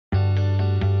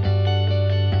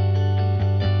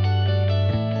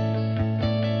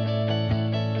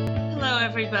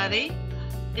everybody.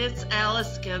 It's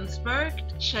Alice Ginsberg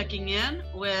checking in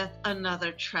with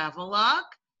another travelogue.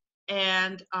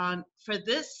 And for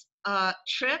this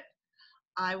trip,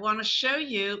 I want to show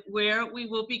you where we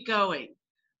will be going.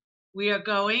 We are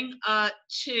going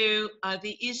to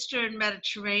the Eastern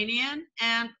Mediterranean,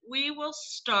 and we will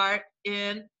start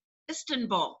in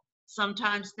Istanbul,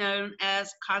 sometimes known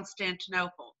as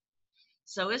Constantinople.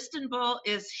 So Istanbul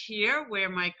is here where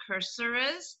my cursor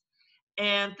is,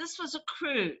 and this was a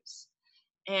cruise.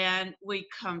 And we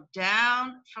come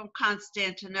down from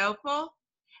Constantinople,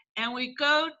 and we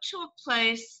go to a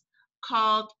place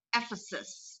called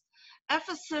Ephesus.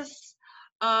 Ephesus,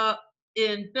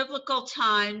 in biblical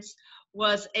times,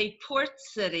 was a port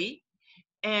city,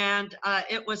 and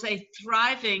it was a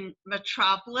thriving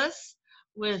metropolis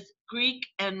with Greek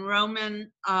and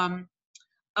Roman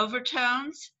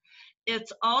overtones.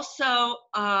 It's also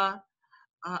a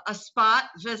spot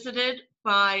visited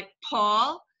by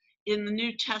Paul in the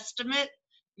New Testament.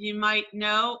 You might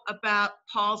know about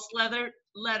Paul's letter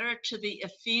to the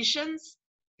Ephesians.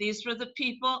 These were the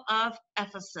people of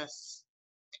Ephesus.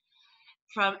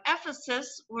 From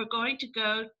Ephesus, we're going to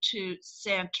go to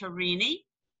Santorini,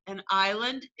 an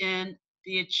island in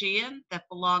the Aegean that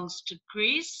belongs to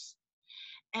Greece.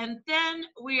 And then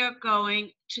we are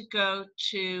going to go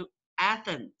to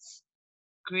Athens,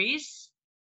 Greece.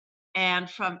 And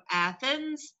from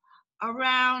Athens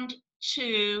around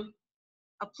to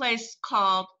a place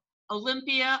called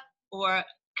Olympia or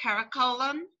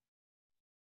Karakollon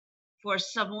for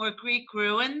some more Greek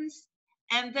ruins,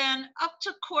 and then up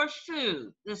to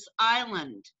Corfu, this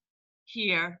island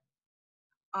here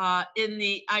in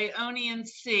the Ionian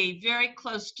Sea, very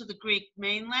close to the Greek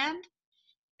mainland.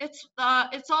 It's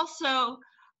also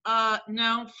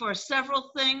known for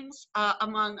several things,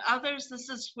 among others. This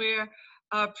is where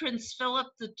Prince Philip,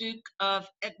 the Duke of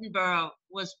Edinburgh,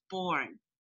 was born.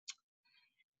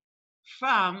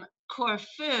 From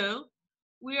Corfu,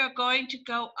 we are going to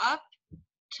go up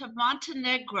to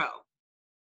Montenegro,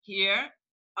 here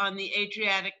on the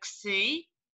Adriatic Sea.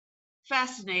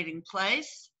 Fascinating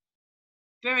place,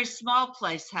 very small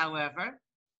place, however.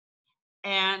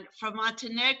 And from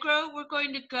Montenegro, we're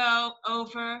going to go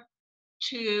over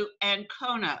to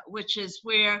Ancona, which is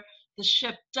where the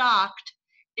ship docked,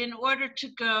 in order to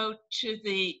go to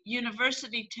the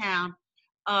university town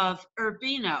of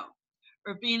Urbino.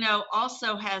 Urbino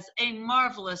also has a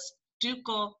marvelous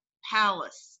ducal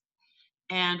palace.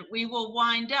 And we will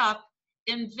wind up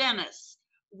in Venice,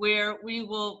 where we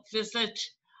will visit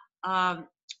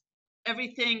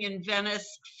everything in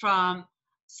Venice from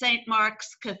St.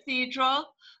 Mark's Cathedral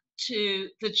to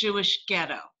the Jewish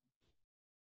ghetto.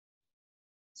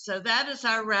 So that is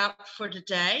our route for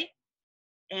today.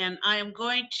 And I am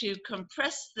going to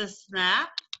compress this map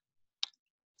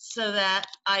so that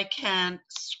I can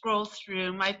scroll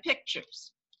through my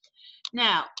pictures.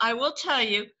 Now, I will tell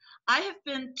you, I have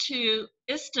been to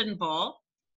Istanbul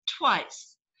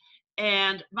twice.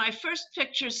 And my first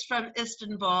pictures from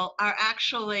Istanbul are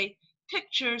actually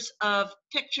pictures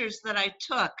that I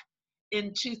took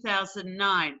in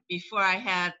 2009, before I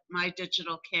had my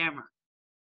digital camera.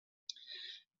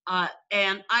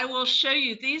 And I will show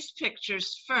you these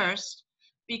pictures first,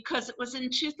 because it was in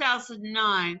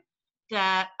 2009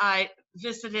 that I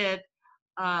visited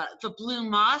the Blue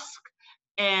Mosque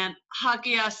and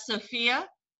Hagia Sophia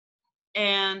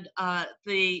and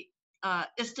the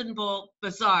Istanbul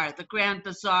Bazaar, the Grand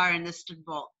Bazaar in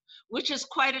Istanbul, which is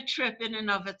quite a trip in and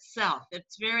of itself.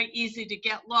 It's very easy to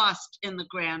get lost in the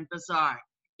Grand Bazaar,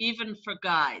 even for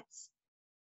guides.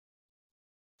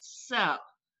 So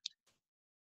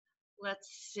let's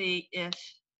see if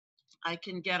I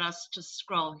can get us to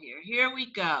scroll here. Here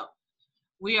we go.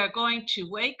 We are going to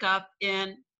wake up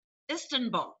in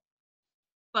Istanbul,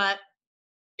 but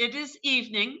it is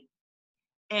evening,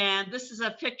 and this is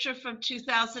a picture from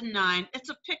 2009. It's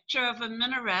a picture of a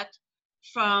minaret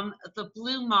from the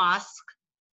Blue Mosque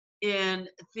in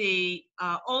the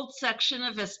old section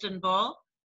of Istanbul,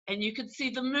 and you can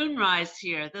see the moonrise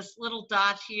here. This little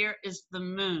dot here is the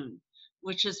moon,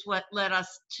 which is what led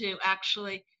us to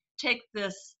actually take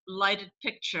this lighted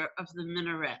picture of the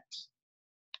minaret.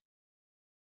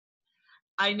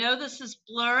 I know this is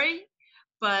blurry,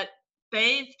 but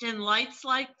bathed in lights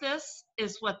like this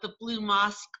is what the Blue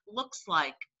Mosque looks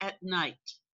like at night.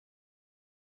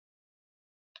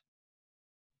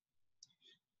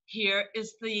 Here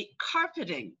is the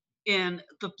carpeting in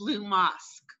the Blue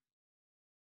Mosque.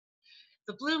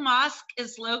 The Blue Mosque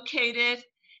is located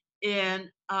in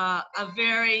a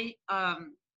very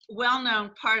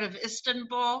well-known part of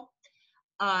Istanbul.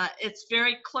 It's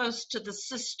very close to the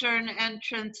cistern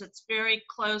entrance. It's very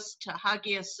close to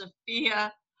Hagia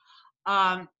Sophia.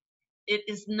 It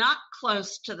is not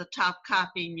close to the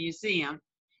Topkapi Museum,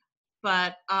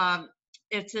 but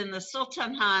it's in the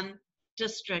Sultanhan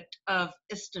district of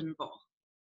Istanbul.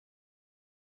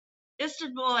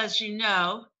 Istanbul, as you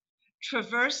know,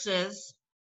 traverses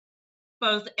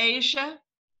both Asia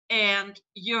and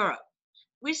Europe.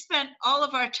 We spent all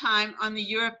of our time on the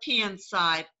European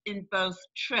side in both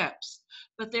trips,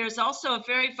 but there's also a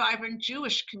very vibrant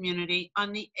Jewish community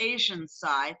on the Asian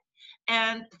side.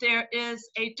 And there is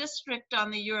a district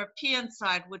on the European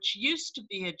side, which used to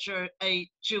be a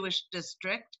Jewish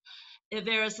district.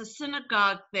 There is a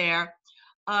synagogue there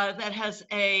that has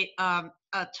a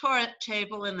Torah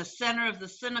table in the center of the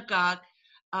synagogue.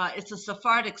 It's a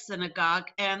Sephardic synagogue,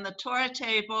 and the Torah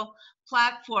table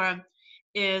platform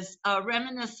is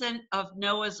reminiscent of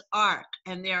Noah's Ark,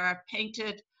 and there are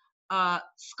painted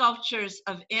sculptures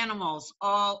of animals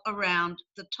all around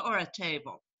the Torah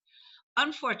table.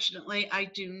 Unfortunately, I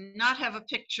do not have a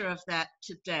picture of that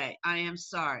today. I am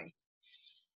sorry.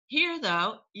 Here,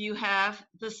 though, you have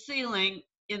the ceiling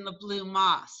in the Blue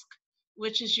Mosque,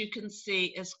 which, as you can see,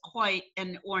 is quite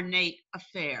an ornate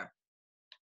affair.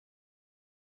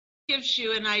 Gives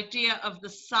you an idea of the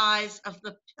size of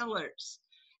the pillars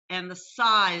and the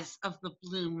size of the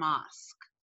Blue Mosque.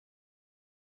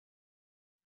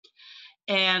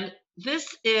 And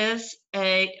this is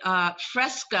a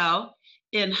fresco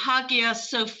in Hagia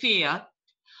Sophia.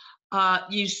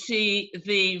 You see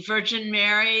the Virgin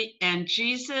Mary and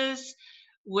Jesus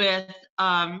with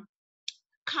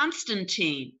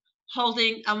Constantine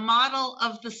holding a model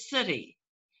of the city,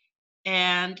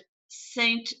 and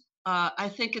I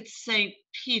think it's Saint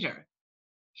Peter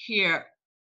here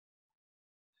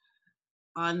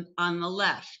on the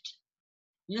left.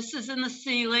 And this is in the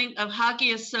ceiling of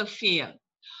Hagia Sophia.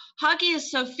 Hagia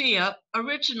Sophia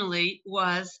originally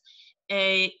was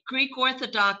a Greek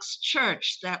Orthodox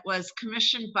church that was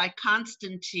commissioned by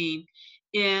Constantine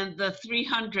in the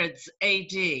 300s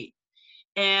AD.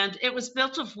 And it was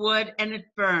built of wood and it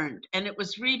burned, and it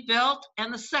was rebuilt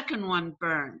and the second one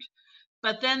burned.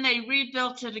 But then they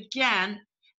rebuilt it again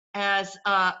as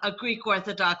a Greek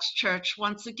Orthodox church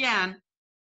once again,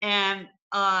 and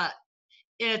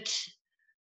it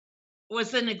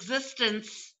was in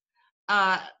existence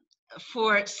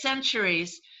for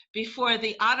centuries before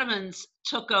the Ottomans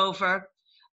took over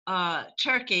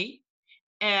Turkey,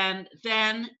 and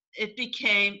then it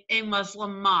became a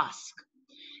Muslim mosque.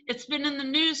 It's been in the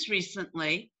news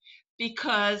recently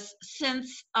because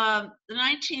since the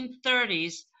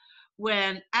 1930s,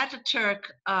 when Ataturk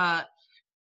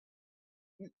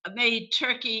made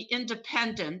Turkey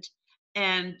independent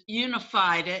and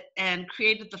unified it and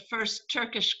created the first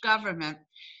Turkish government,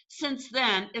 since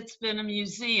then it's been a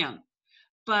museum.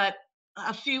 But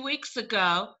a few weeks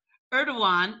ago,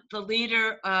 Erdogan, the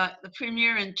leader, the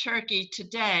premier in Turkey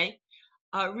today,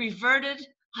 reverted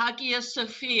Hagia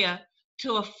Sophia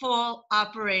to a full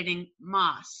operating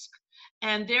mosque.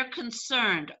 And they're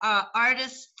concerned,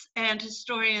 artists and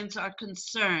historians are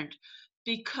concerned,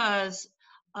 because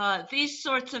these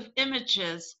sorts of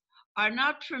images are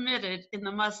not permitted in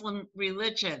the Muslim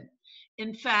religion.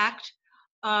 In fact,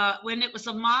 when it was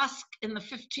a mosque in the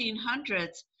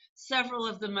 1500s, several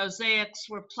of the mosaics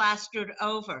were plastered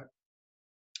over.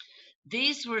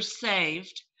 These were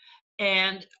saved,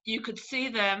 and you could see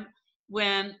them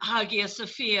when Hagia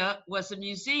Sophia was a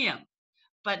museum.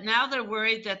 But now they're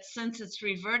worried that since it's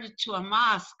reverted to a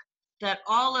mosque, that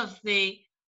all of the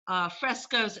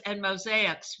frescoes and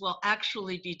mosaics will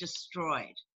actually be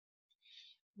destroyed.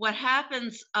 What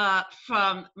happens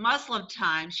from Muslim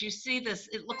times, you see this,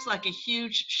 it looks like a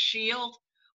huge shield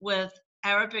with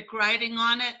Arabic writing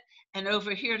on it, and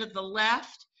over here to the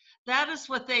left, that is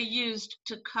what they used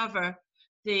to cover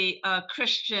the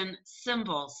Christian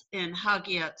symbols in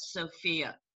Hagia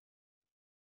Sophia.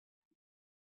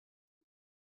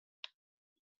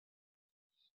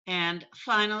 And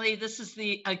finally, this is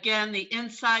again the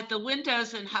inside. The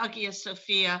windows in Hagia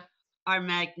Sophia are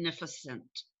magnificent.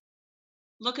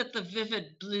 Look at the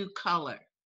vivid blue color.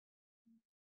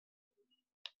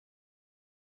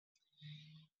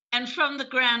 And from the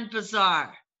Grand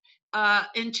Bazaar,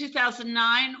 in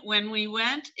 2009, when we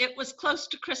went, it was close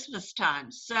to Christmas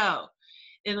time. So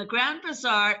in the Grand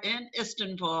Bazaar in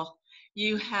Istanbul,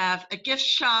 you have a gift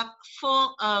shop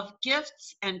full of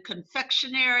gifts and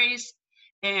confectionaries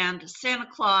and Santa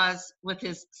Claus with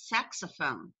his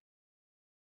saxophone.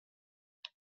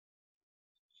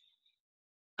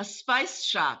 A spice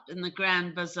shop in the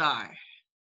Grand Bazaar.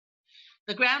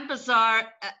 The Grand Bazaar,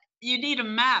 you need a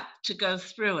map to go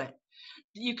through it.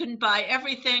 You can buy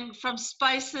everything from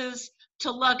spices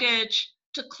to luggage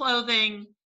to clothing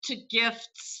to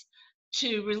gifts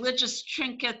to religious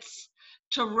trinkets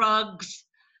to rugs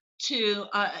to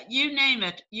you name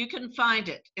it, you can find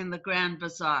it in the Grand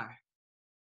Bazaar.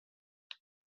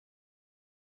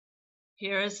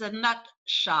 Here is a nut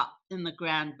shop in the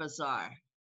Grand Bazaar,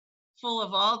 full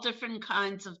of all different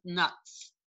kinds of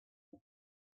nuts.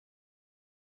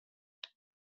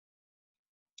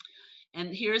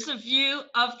 And here's a view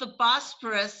of the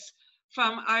Bosporus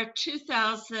from our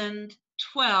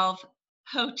 2012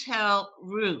 hotel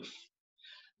roof.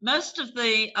 Most of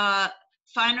the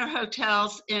finer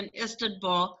hotels in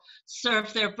Istanbul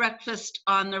serve their breakfast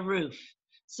on the roof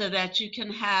so that you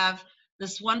can have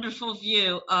this wonderful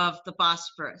view of the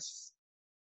Bosporus.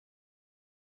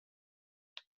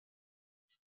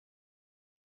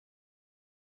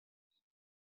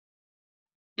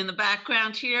 In the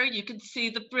background here, you can see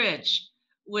the bridge,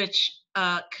 which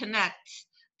connects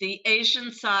the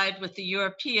Asian side with the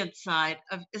European side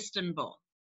of Istanbul.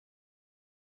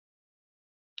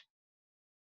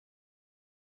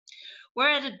 We're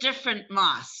at a different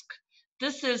mosque.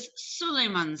 This is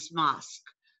Suleiman's Mosque.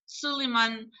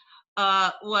 Suleiman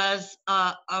was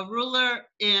a ruler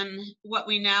in what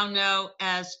we now know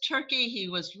as Turkey. He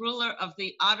was ruler of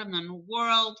the Ottoman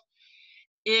world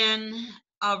in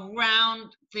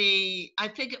around the, I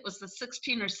think it was the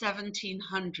 16 or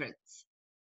 1700s.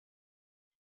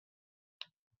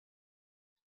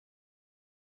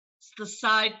 It's the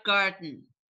side garden.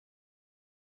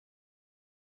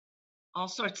 All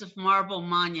sorts of marble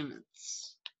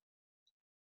monuments.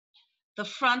 The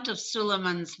front of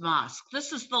Suleiman's Mosque.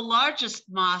 This is the largest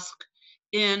mosque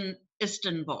in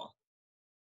Istanbul.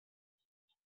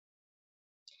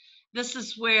 This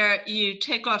is where you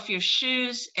take off your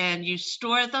shoes and you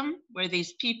store them where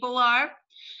these people are,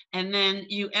 and then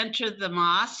you enter the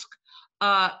mosque.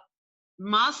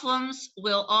 Muslims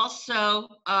will also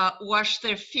wash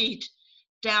their feet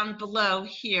down below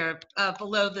here,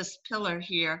 below this pillar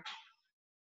here.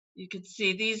 You can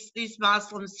see these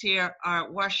Muslims here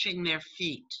are washing their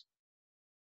feet.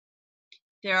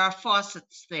 There are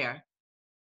faucets there.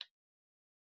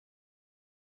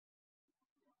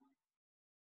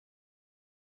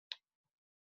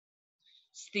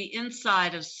 It's the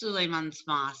inside of Suleiman's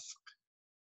Mosque.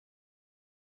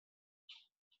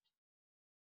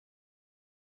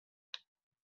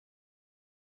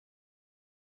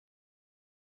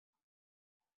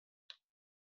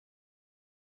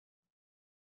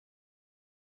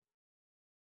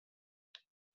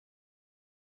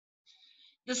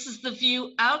 This is the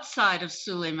view outside of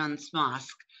Suleiman's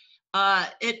Mosque.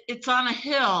 It's on a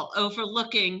hill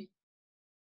overlooking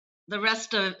the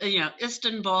rest of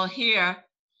Istanbul here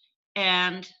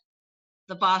and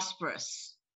the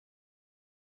Bosporus.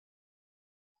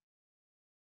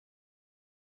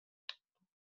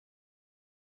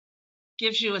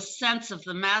 Gives you a sense of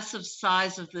the massive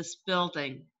size of this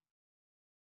building.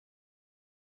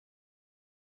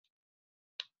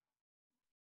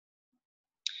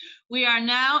 We are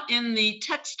now in the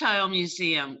Textile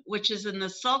Museum, which is in the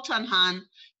Sultanhan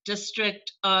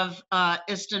district of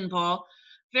Istanbul,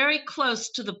 very close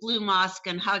to the Blue Mosque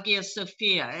and Hagia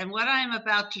Sophia. And what I am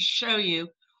about to show you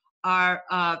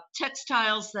are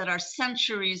textiles that are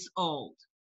centuries old.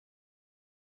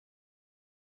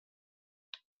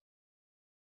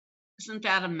 Isn't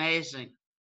that amazing?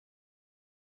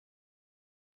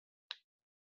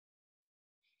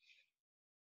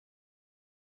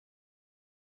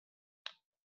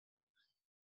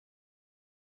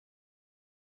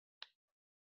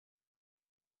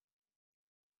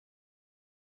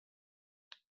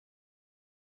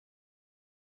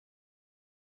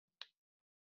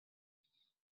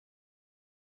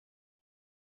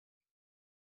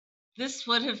 This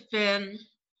would have been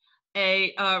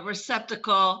a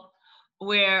receptacle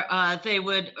where they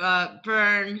would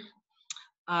burn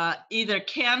either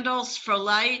candles for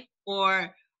light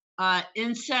or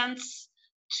incense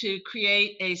to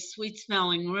create a sweet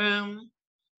smelling room,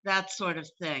 that sort of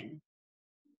thing.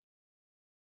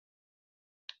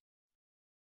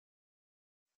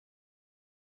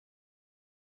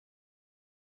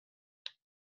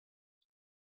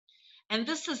 And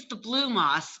this is the Blue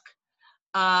Mosque,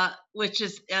 which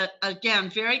is, again,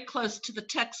 very close to the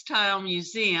Textile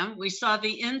Museum. We saw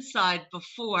the inside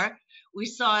before. We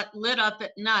saw it lit up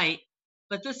at night,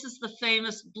 but this is the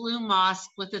famous Blue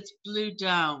Mosque with its blue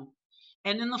dome.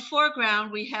 And in the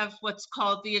foreground, we have what's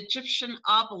called the Egyptian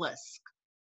obelisk,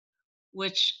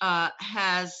 which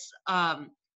has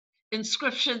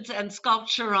inscriptions and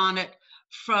sculpture on it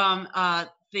from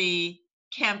the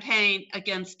campaign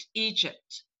against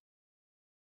Egypt.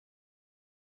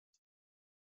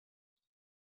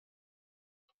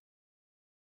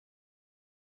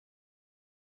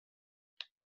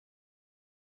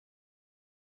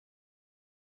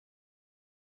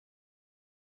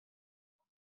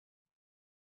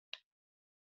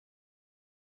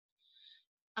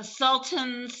 a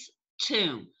sultan's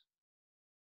tomb.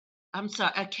 I'm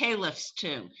sorry, a caliph's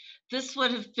tomb. This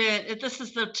would have been, this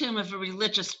is the tomb of a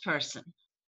religious person.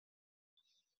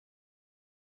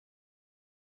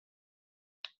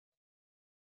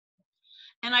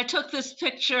 And I took this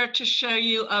picture to show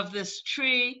you of this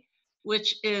tree,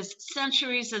 which is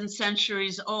centuries and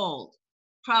centuries old.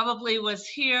 Probably was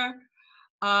here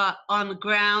on the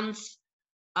grounds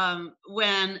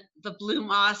when the Blue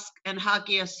Mosque and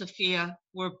Hagia Sophia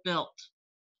were built.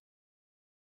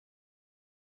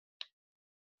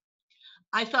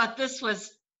 I thought this was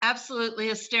absolutely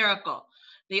hysterical.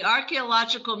 The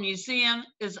Archaeological Museum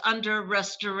is under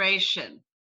restoration.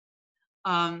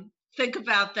 Think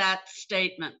about that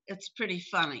statement. It's pretty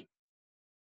funny.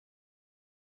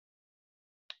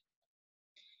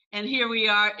 And here we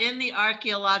are in the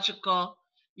Archaeological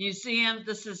Museum.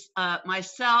 This is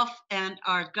myself and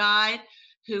our guide,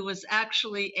 who was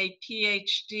actually a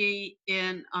PhD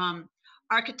in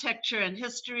architecture and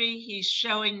history. He's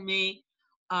showing me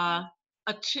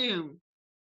a tomb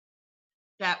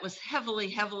that was heavily,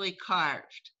 heavily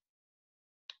carved,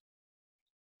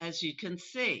 as you can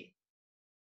see.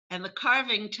 And the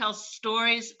carving tells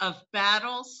stories of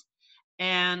battles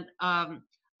and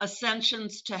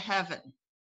ascensions to heaven.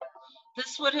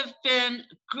 This would have been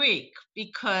Greek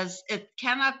because it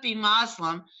cannot be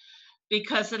Muslim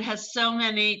because it has so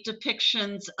many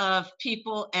depictions of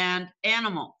people and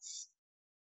animals.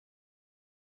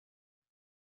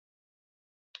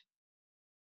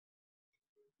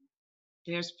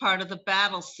 There's part of the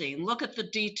battle scene. Look at the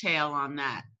detail on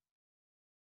that.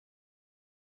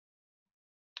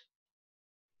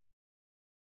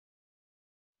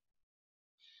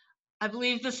 I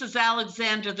believe this is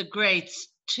Alexander the Great's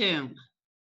tomb.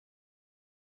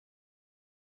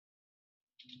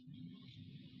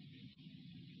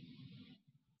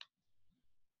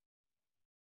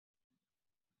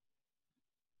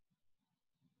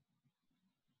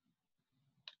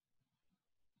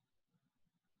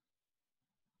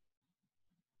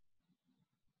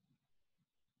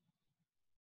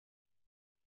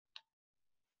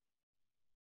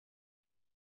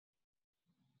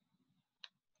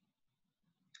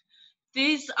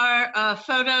 These are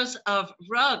photos of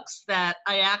rugs that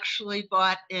I actually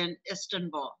bought in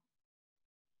Istanbul.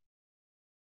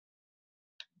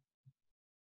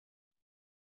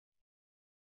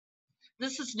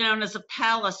 This is known as a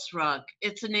palace rug.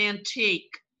 It's an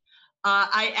antique.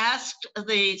 I asked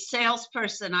the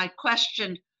salesperson, I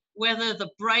questioned whether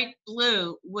the bright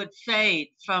blue would fade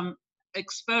from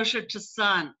exposure to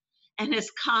sun. And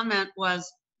his comment was,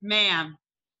 "Ma'am,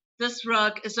 this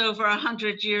rug is over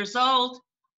 100 years old.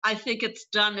 I think it's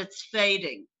done its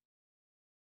fading."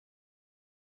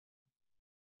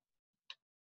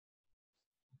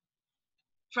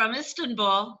 From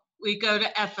Istanbul, we go to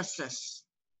Ephesus.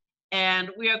 And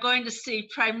we are going to see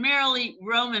primarily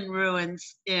Roman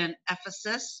ruins in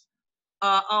Ephesus,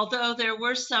 although there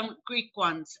were some Greek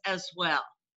ones as well.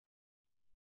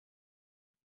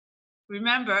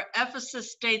 Remember,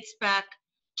 Ephesus dates back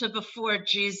to before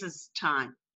Jesus'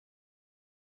 time.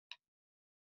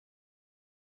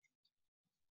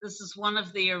 This is one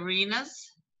of the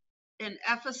arenas in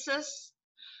Ephesus.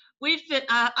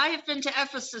 I have been to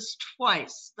Ephesus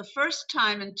twice. The first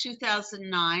time in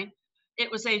 2009, it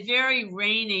was a very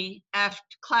rainy,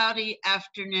 cloudy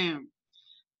afternoon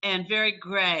and very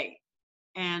gray.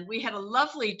 And we had a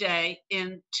lovely day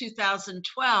in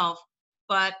 2012,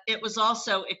 but it was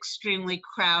also extremely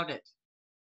crowded.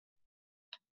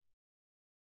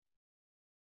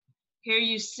 Here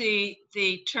you see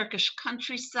the Turkish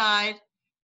countryside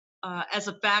as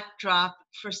a backdrop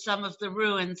for some of the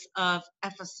ruins of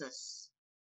Ephesus.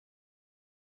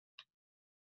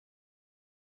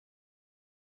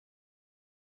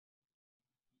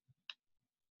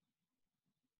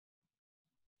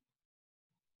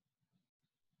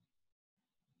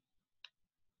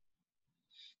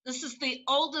 This is the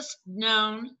oldest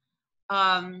known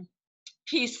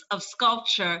piece of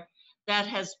sculpture that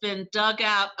has been dug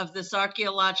out of this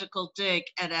archaeological dig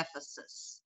at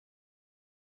Ephesus.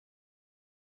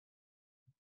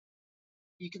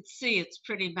 You can see it's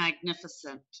pretty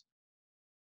magnificent.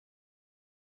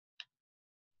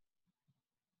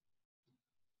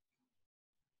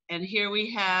 And here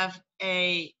we have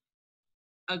a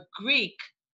Greek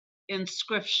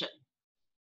inscription.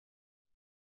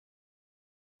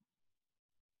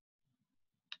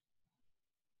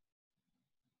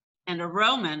 And a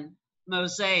Roman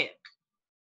mosaic.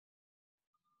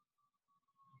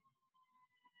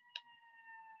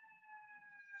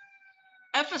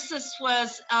 Ephesus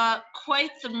was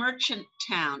quite the merchant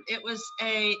town. It was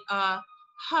a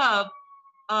hub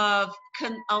of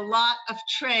a lot of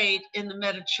trade in the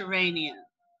Mediterranean.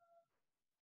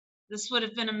 This would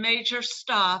have been a major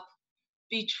stop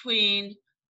between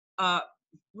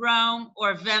Rome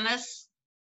or Venice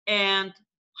and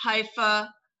Haifa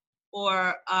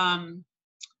or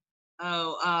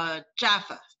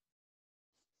Jaffa.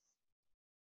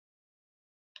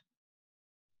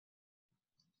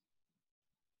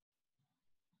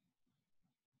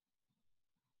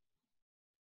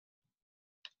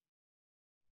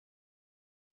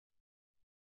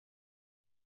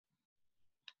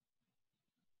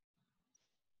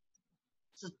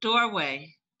 It's a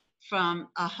doorway from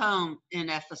a home in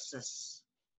Ephesus,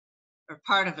 or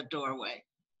part of a doorway.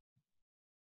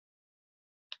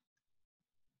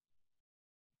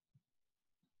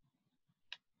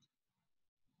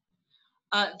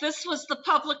 This was the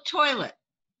public toilet,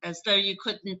 as though you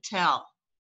couldn't tell.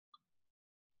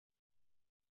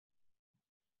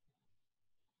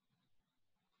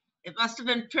 It must have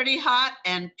been pretty hot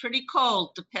and pretty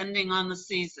cold, depending on the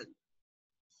season.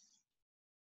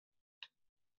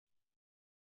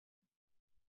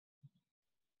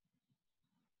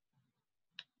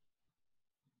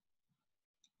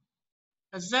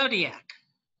 A zodiac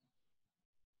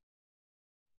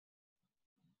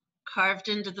carved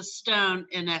into the stone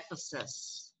in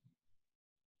Ephesus.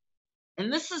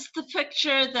 And this is the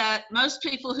picture that most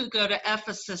people who go to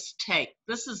Ephesus take.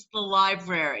 This is the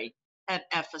library at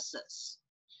Ephesus.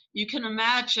 You can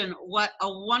imagine what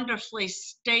a wonderfully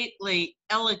stately,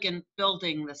 elegant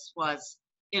building this was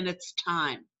in its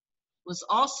time. It was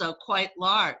also quite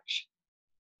large.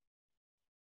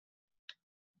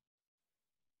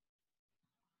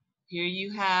 Here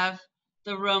you have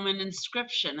the Roman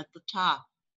inscription at the top.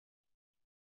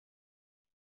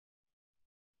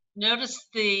 Notice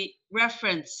the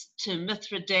reference to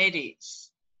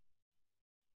Mithridates,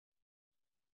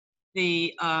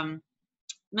 the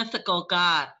mythical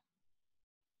god.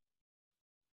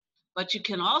 But you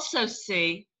can also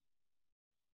see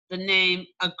the name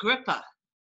Agrippa,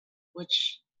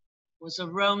 which was a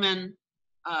Roman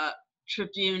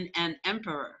tribune and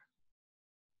emperor.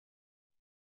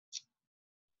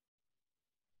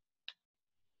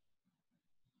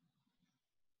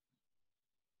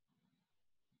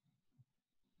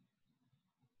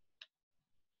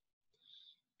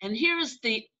 And here is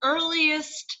the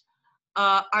earliest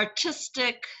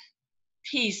artistic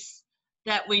piece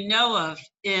that we know of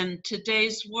in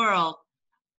today's world,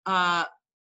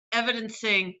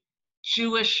 evidencing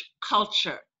Jewish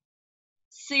culture.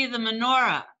 See the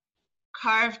menorah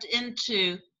carved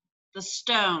into the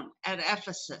stone at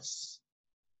Ephesus.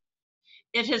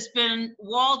 It has been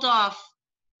walled off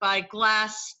by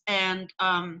glass and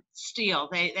steel.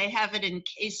 They have it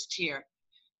encased here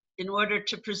in order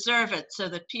to preserve it so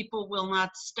that people will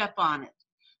not step on it.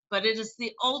 But it is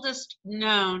the oldest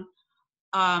known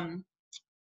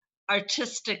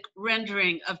artistic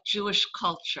rendering of Jewish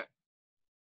culture.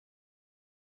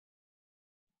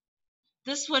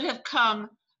 This would have come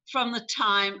from the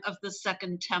time of the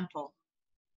Second Temple.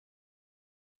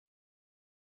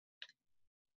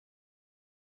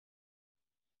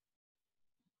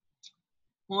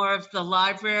 More of the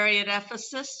library at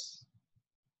Ephesus.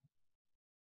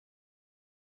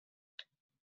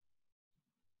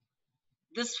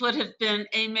 This would have been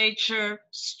a major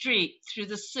street through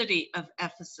the city of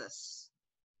Ephesus,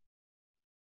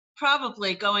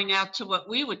 probably going out to what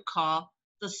we would call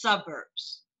the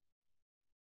suburbs.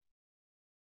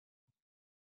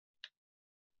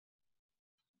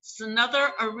 It's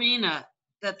another arena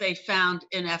that they found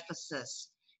in Ephesus.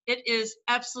 It is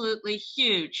absolutely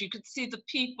huge. You could see the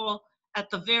people at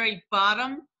the very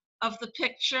bottom of the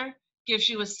picture, gives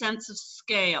you a sense of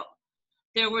scale.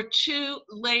 There were two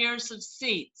layers of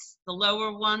seats. The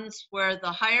lower ones were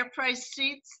the higher priced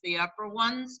seats. The upper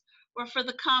ones were for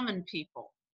the common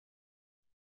people.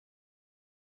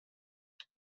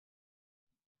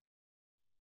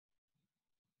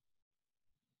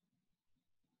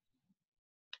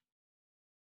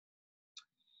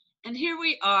 And here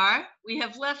we are. We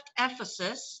have left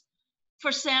Ephesus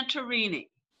for Santorini.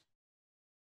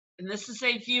 And this is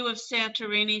a view of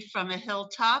Santorini from a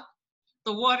hilltop.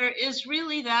 The water is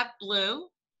really that blue,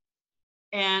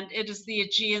 and it is the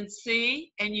Aegean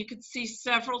Sea, and you can see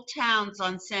several towns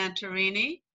on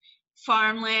Santorini,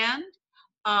 farmland,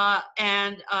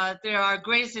 and there are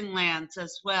grazing lands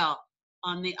as well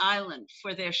on the island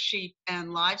for their sheep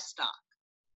and livestock.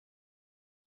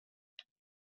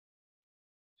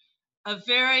 A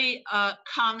very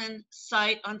common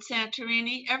sight on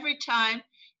Santorini. Every time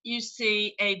you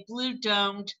see a blue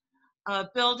domed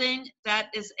building, that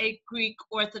is a Greek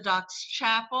Orthodox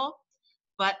chapel.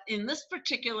 But in this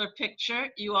particular picture,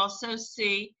 you also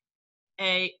see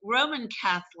a Roman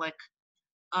Catholic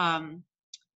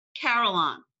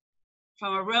carillon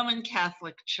from a Roman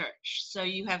Catholic church. So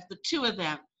you have the two of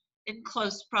them in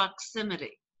close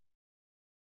proximity.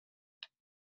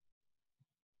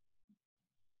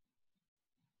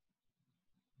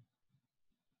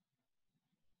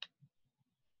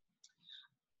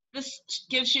 This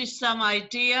gives you some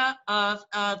idea of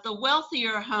the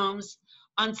wealthier homes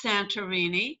on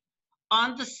Santorini,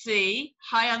 on the sea,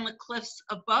 high on the cliffs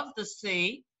above the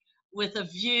sea, with a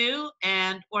view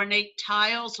and ornate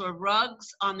tiles or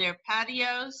rugs on their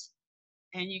patios,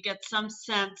 and you get some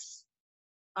sense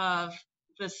of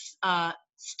this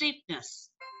steepness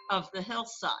of the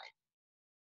hillside.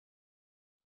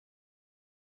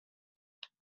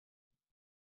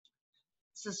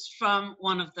 This is from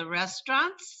one of the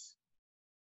restaurants.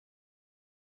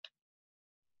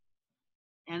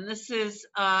 And this is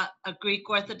a Greek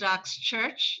Orthodox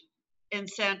church in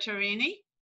Santorini.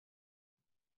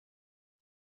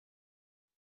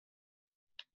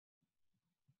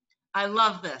 I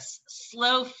love this,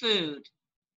 slow food.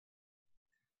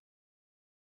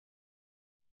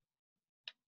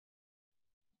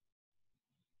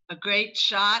 A great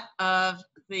shot of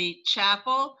the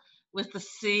chapel with the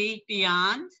sea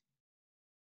beyond.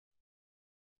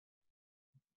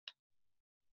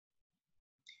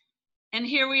 And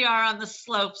here we are on the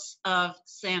slopes of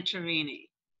Santorini.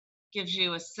 Gives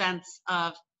you a sense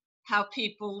of how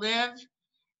people live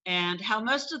and how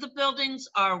most of the buildings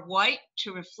are white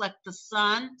to reflect the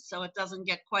sun so it doesn't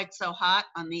get quite so hot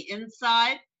on the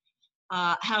inside.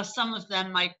 How some of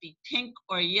them might be pink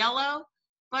or yellow,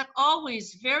 but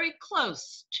always very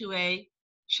close to a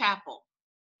chapel.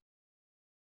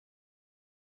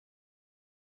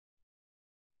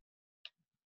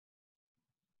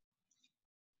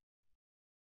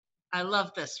 I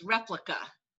love this replica.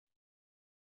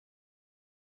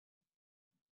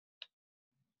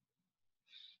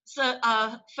 It's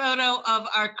a photo of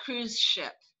our cruise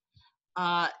ship,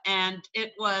 and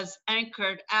it was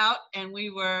anchored out, and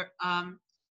we were,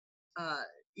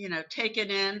 taken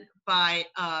in by,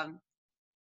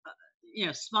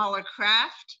 smaller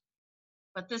craft.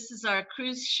 But this is our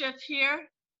cruise ship here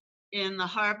in the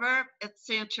harbor at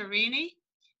Santorini.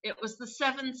 It was the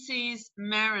Seven Seas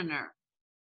Mariner.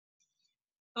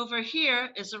 Over here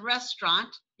is a restaurant.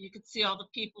 You can see all the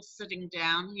people sitting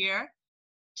down here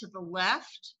to the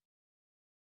left.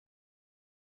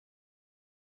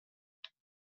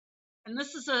 And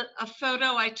this is a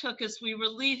photo I took as we were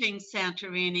leaving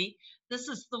Santorini. This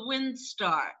is the Wind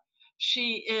Star.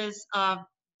 She is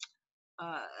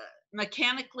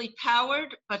mechanically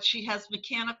powered, but she has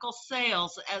mechanical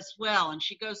sails as well, and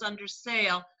she goes under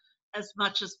sail as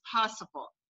much as possible.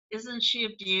 Isn't she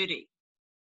a beauty?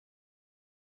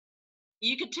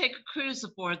 You could take a cruise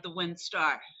aboard the Wind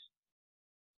Star.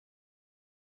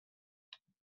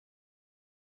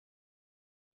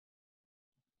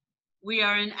 We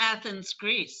are in Athens,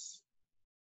 Greece.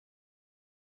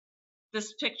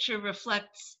 This picture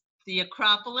reflects the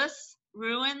Acropolis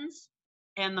ruins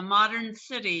and the modern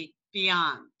city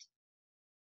beyond.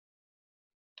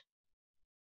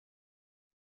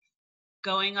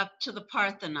 Going up to the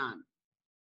Parthenon.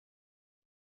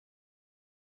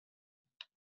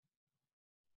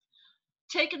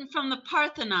 Taken from the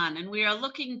Parthenon, and we are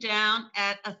looking down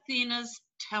at Athena's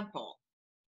temple.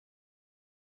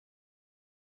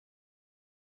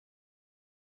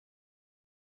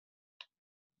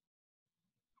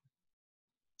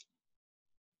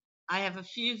 I have a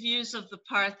few views of the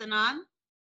Parthenon,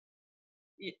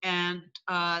 and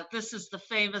this is the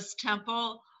famous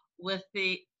temple with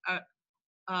the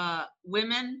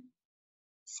women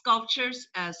sculptures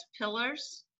as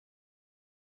pillars.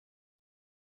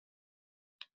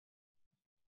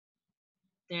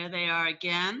 There they are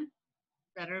again,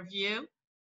 better view.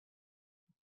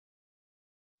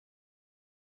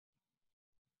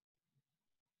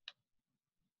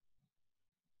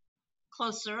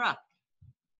 Closer up.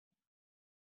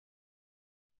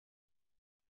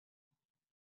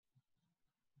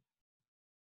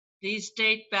 These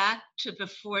date back to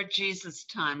before Jesus'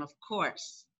 time, of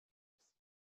course.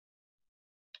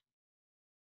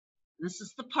 This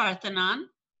is the Parthenon.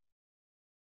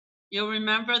 You'll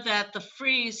remember that the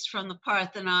frieze from the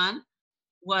Parthenon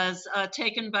was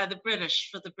taken by the British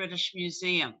for the British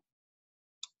Museum.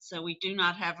 So we do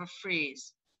not have a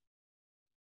frieze.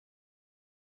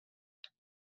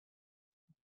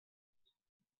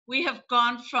 We have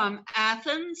gone from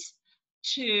Athens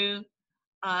to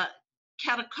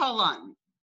Katakolon,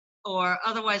 or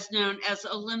otherwise known as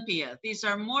Olympia. These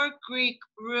are more Greek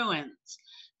ruins.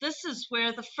 This is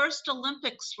where the first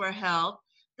Olympics were held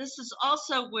This is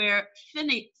also where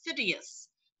Phidias,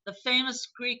 the famous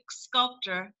Greek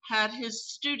sculptor, had his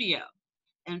studio.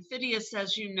 And Phidias,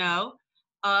 as you know,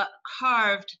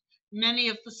 carved many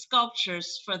of the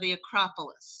sculptures for the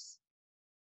Acropolis.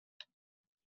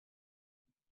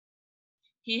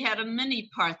 He had a mini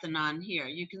Parthenon here.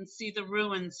 You can see the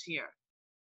ruins here.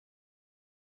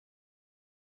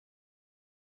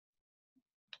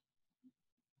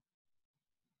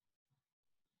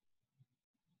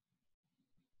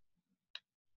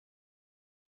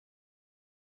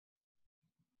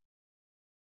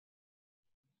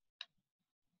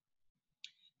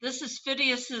 This is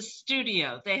Phidias's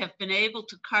studio. They have been able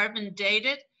to carbon date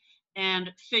it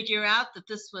and figure out that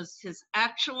this was his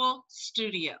actual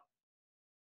studio.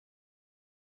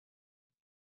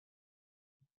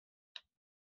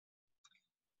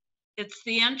 It's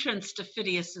the entrance to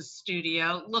Phidias's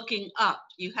studio, looking up.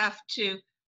 You have to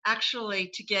actually,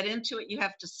 to get into it, you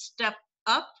have to step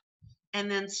up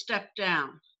and then step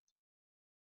down.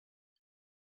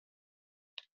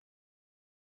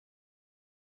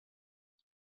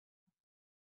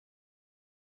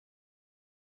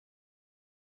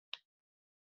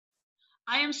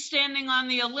 I am standing on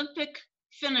the Olympic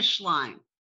finish line.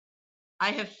 I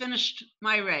have finished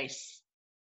my race.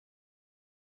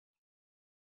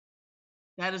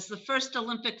 That is the first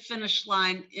Olympic finish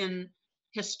line in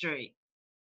history.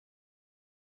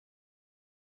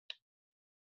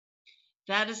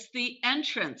 That is the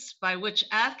entrance by which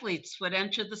athletes would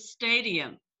enter the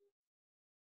stadium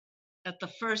at the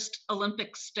first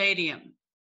Olympic stadium.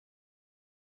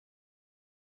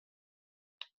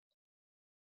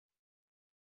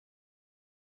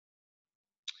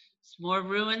 More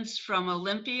ruins from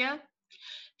Olympia.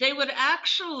 They would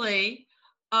actually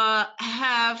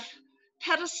have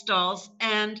pedestals,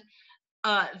 and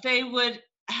they would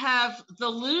have the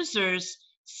losers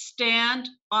stand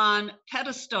on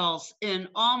pedestals in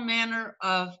all manner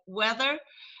of weather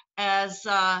as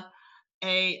to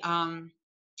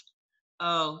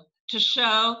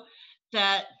show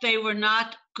that they were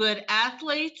not good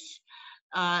athletes,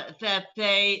 that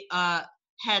they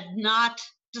had not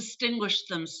distinguished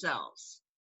themselves.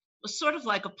 It was sort of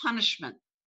like a punishment.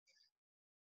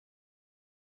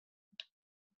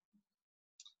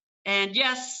 And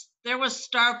yes, there was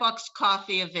Starbucks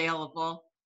coffee available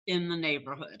in the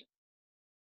neighborhood.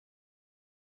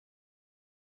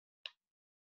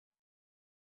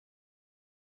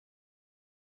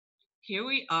 Here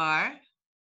we are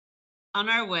on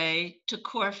our way to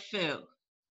Corfu.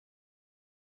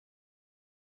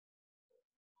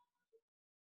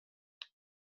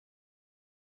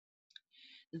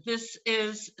 This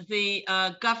is the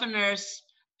governor's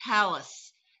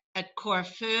palace at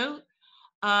Corfu.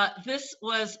 This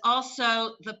was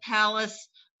also the palace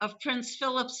of Prince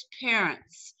Philip's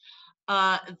parents.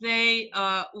 They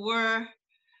were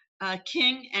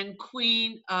king and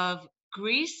queen of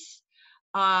Greece.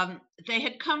 They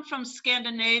had come from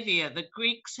Scandinavia. The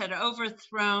Greeks had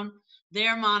overthrown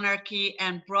their monarchy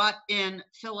and brought in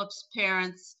Philip's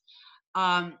parents.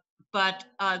 But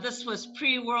this was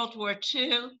pre-World War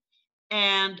II,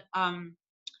 and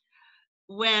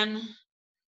when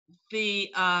the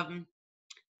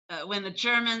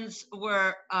Germans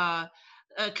were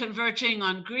converging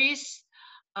on Greece,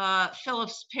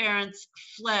 Philip's parents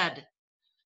fled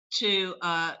to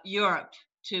Europe,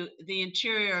 to the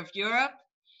interior of Europe,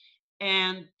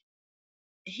 and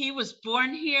he was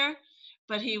born here,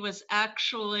 but he was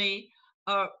actually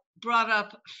brought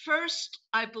up first,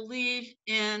 I believe,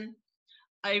 in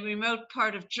a remote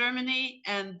part of Germany,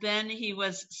 and then he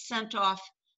was sent off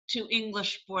to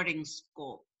English boarding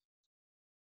school.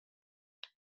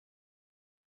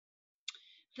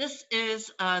 This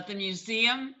is the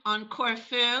museum on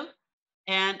Corfu,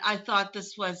 and I thought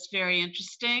this was very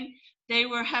interesting. They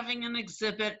were having an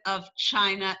exhibit of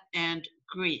China and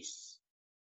Greece,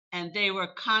 and they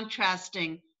were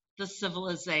contrasting the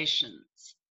civilizations.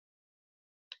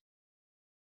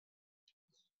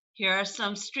 Here are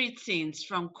some street scenes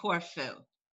from Corfu.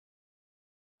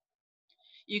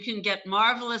 You can get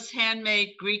marvelous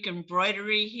handmade Greek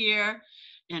embroidery here,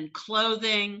 and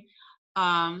clothing,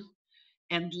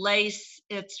 and lace.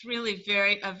 It's really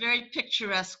a very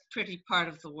picturesque, pretty part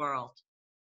of the world.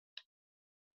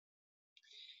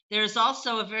 There's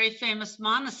also a very famous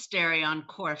monastery on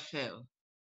Corfu.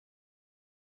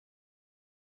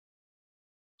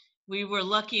 We were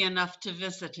lucky enough to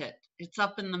visit it. It's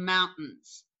up in the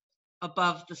mountains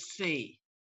above the sea.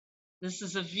 This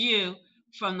is a view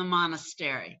from the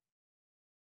monastery.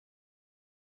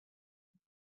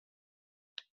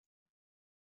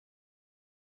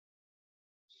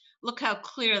 Look how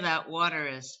clear that water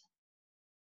is.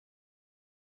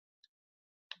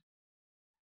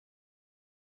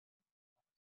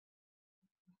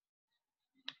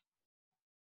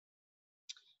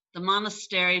 the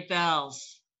monastery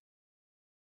bells,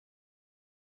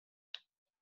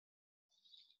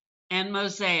 and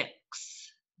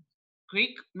mosaics,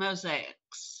 Greek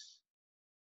mosaics.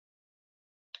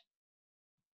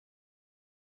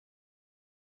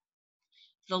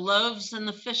 The loaves and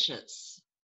the fishes.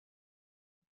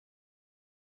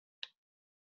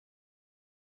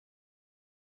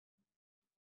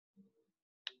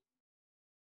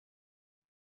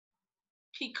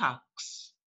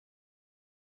 Peacocks.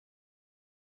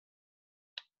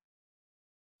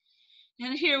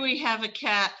 And here we have a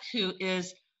cat who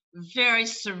is very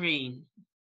serene.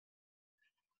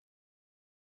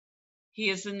 He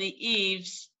is in the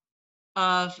eaves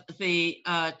of the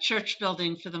church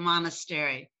building for the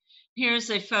monastery. Here's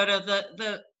a photo.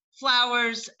 The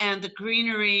flowers and the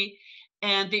greenery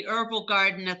and the herbal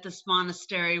garden at this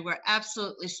monastery were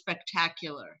absolutely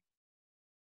spectacular.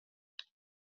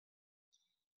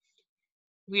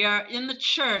 We are in the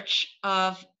church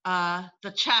of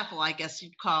the chapel, I guess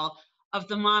you'd call, of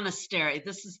the monastery.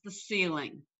 This is the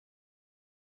ceiling.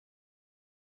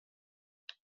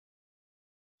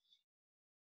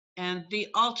 And the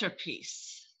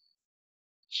altarpiece.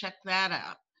 Check that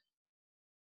out.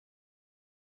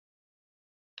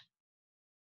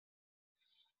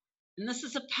 And this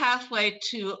is a pathway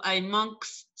to a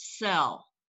monk's cell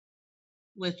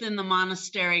within the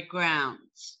monastery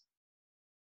grounds.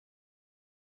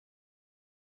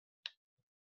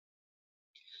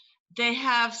 They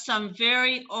have some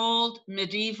very old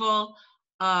medieval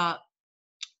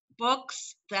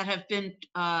books that have been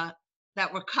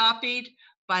that were copied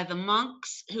by the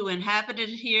monks who inhabited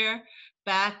here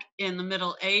back in the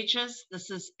Middle Ages. This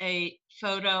is a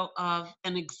photo of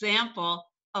an example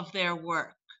of their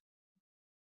work.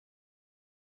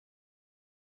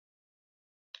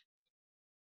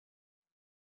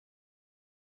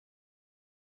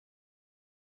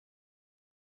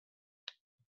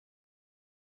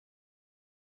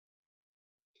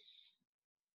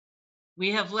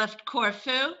 We have left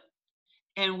Corfu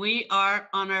and we are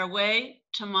on our way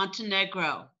to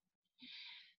Montenegro.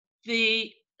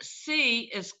 The sea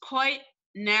is quite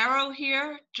narrow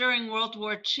here. During World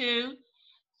War II,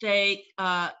 they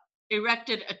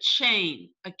erected a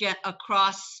chain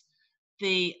across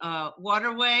the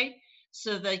waterway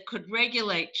so they could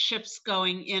regulate ships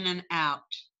going in and out.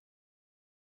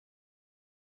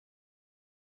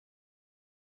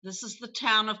 This is the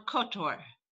town of Kotor.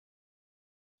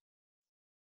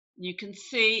 You can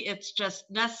see it's just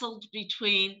nestled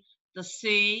between the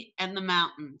sea and the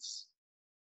mountains.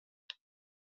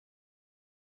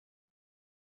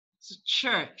 It's a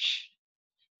church,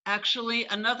 actually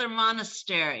another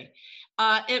monastery.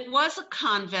 It was a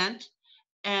convent,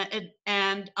 it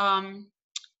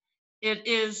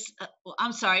is,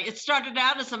 I'm sorry, it started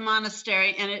out as a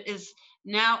monastery and it is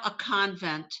now a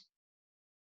convent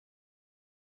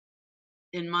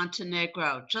in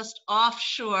Montenegro, just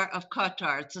offshore of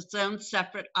Kotor. It's its own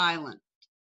separate island.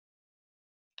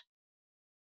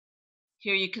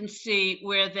 Here you can see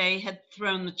where they had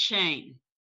thrown the chain.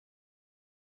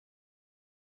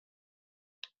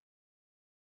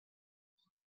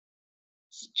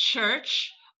 It's a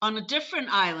church on a different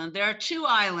island. There are two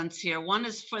islands here. One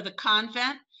is for the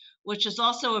convent, which is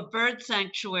also a bird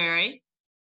sanctuary,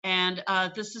 and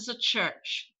this is a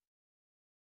church.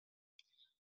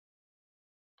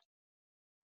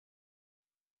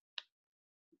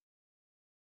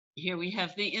 Here we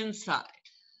have the inside.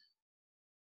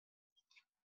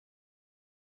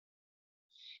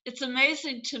 It's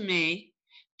amazing to me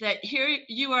that here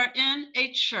you are in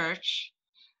a church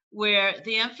where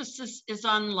the emphasis is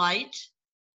on light,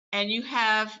 and you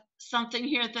have something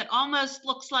here that almost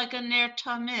looks like a Ner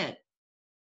Tamid.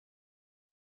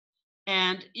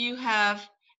 And you have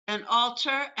an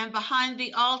altar, and behind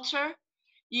the altar,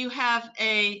 you have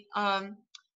a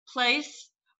place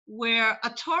where a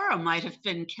Torah might have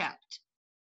been kept.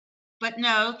 But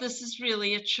no, this is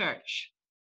really a church.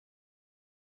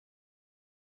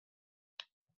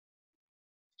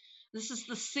 This is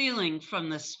the ceiling from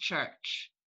this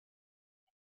church.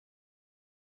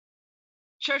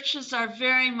 Churches are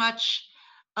very much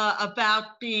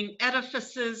about being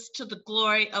edifices to the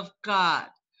glory of God,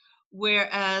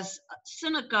 whereas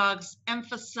synagogues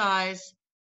emphasize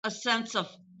a sense of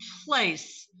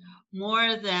place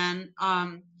more than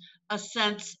a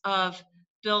sense of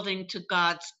building to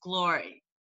God's glory.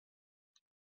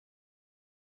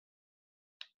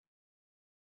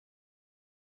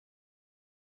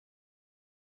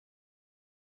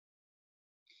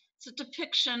 It's a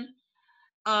depiction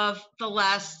of the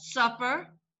Last Supper,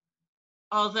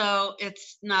 although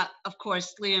it's not, of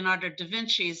course, Leonardo da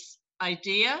Vinci's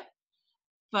idea,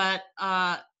 but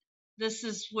This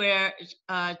is where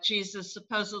Jesus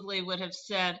supposedly would have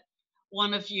said,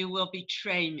 "One of you will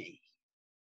betray me."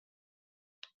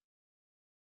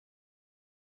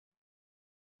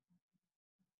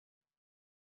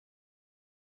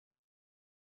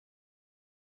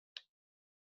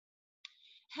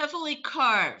 Heavily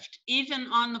carved, even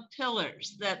on the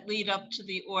pillars that lead up to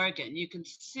the organ. You can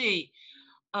see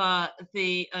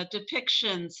the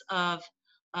depictions of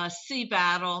sea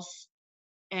battles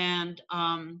and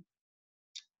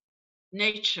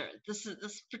nature. This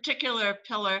particular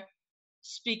pillar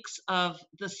speaks of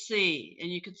the sea,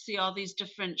 and you can see all these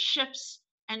different ships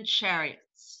and chariots.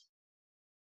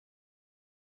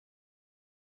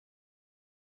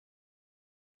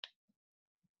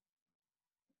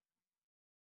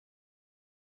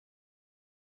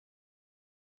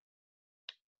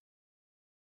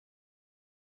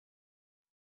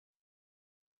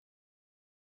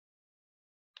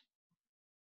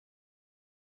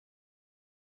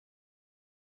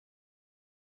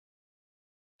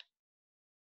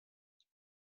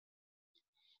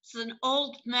 It's an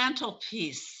old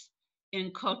mantelpiece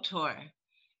in Kotor,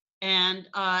 and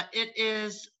it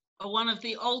is one of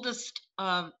the oldest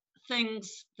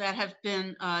things that have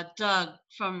been dug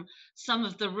from some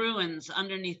of the ruins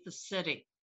underneath the city.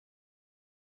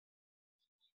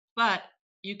 But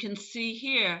you can see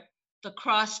here the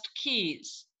crossed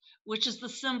keys, which is the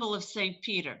symbol of St.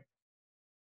 Peter.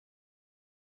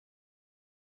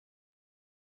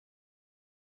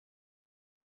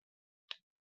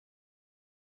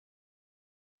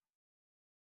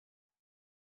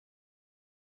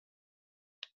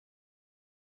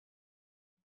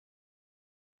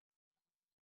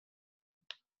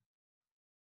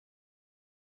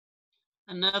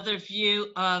 Another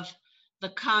view of the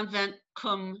convent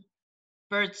cum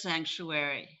bird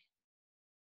sanctuary.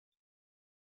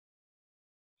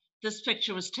 This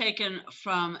picture was taken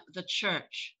from the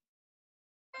church.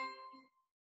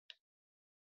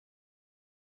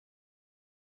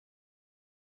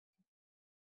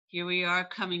 Here we are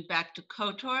coming back to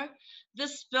Kotor.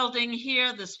 This building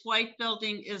here, this white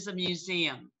building, is a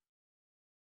museum.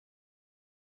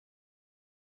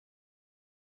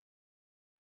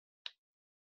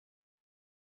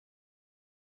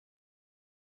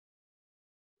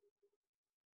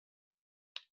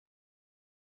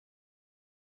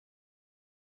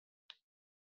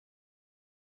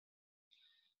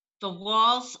 The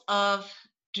walls of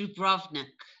Dubrovnik.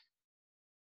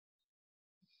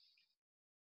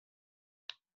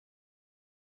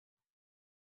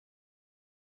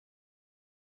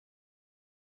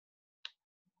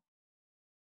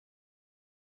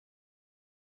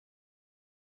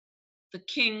 The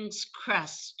king's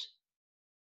crest.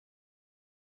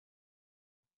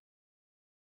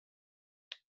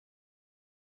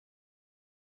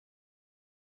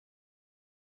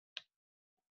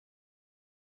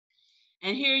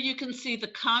 And here you can see the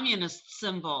communist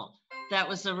symbol that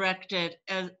was erected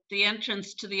at the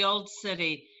entrance to the old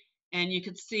city. And you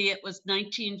can see it was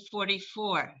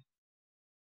 1944,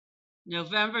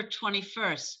 November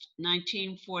 21st,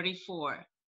 1944.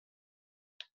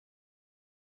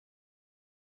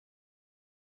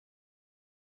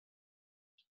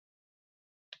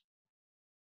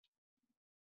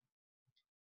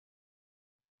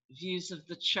 Views of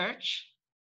the church.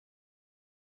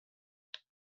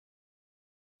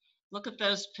 Look at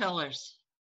those pillars.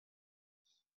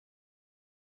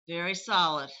 Very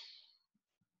solid.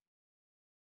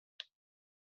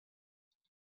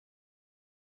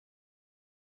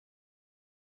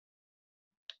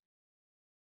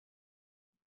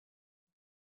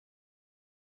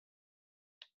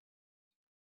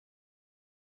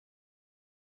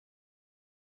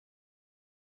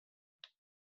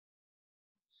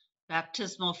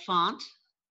 Baptismal font.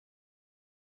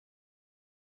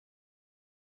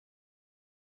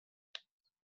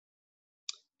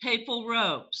 Papal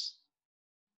robes.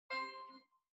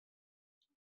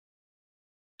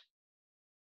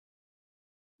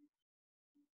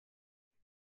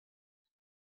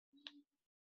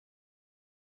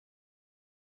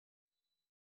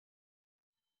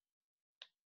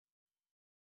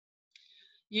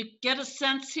 You get a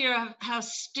sense here of how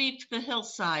steep the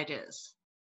hillside is.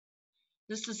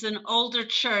 This is an older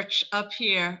church up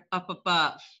here, up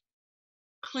above,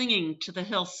 clinging to the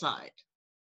hillside.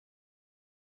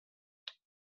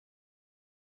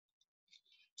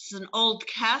 This is an old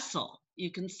castle.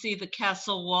 You can see the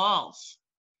castle walls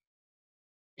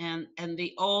and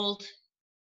the old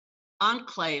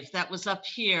enclave that was up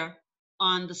here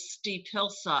on the steep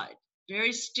hillside.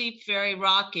 Very steep, very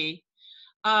rocky,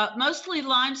 mostly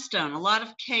limestone, a lot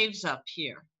of caves up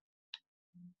here.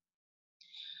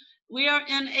 We are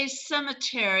in a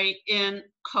cemetery in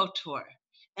Kotor,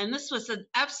 and this was an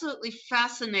absolutely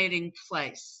fascinating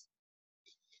place,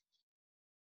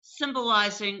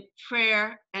 symbolizing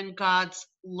prayer and God's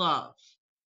love.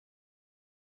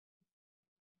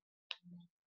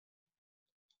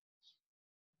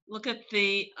 Look at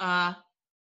the,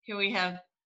 here we have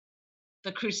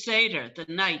the Crusader,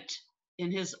 the knight in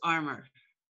his armor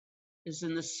is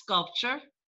in the sculpture.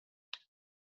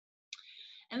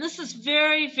 And this is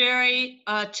very, very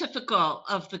typical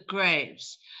of the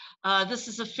graves. This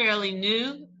is a fairly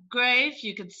new grave.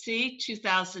 You can see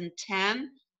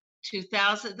 2010,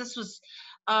 2000. This was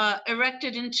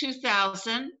erected in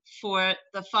 2000 for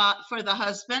the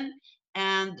husband,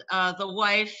 and the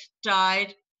wife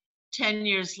died 10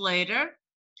 years later.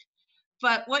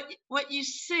 But what you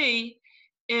see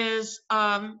is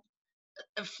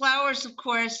flowers, of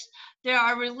course. There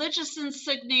are religious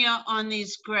insignia on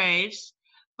these graves,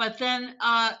 but then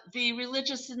the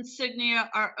religious insignia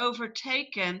are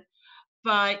overtaken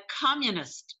by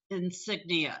communist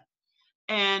insignia.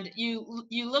 And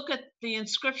you look at the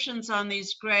inscriptions on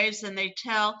these graves, and they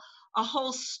tell a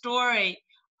whole story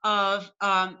of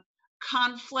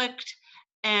conflict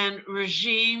and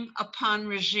regime upon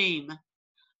regime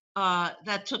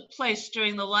that took place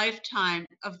during the lifetime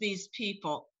of these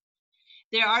people.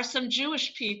 There are some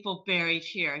Jewish people buried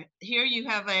here. Here you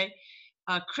have a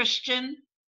Christian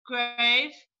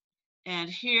grave, and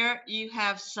here you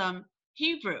have some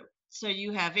Hebrew. So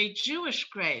you have a Jewish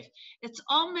grave. It's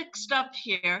all mixed up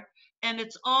here, and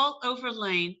it's all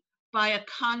overlain by a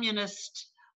communist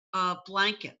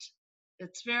blanket.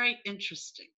 It's very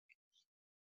interesting.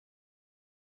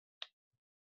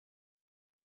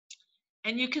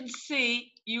 And you can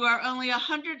see you are only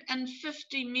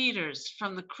 150 meters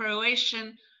from the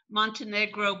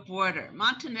Croatian-Montenegro border.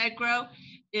 Montenegro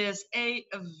is a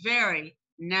very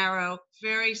narrow,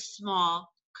 very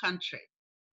small country.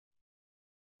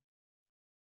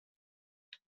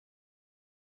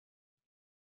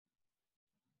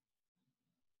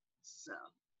 So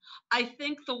I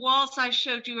think the walls I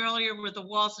showed you earlier were the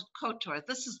walls of Kotor.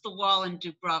 This is the wall in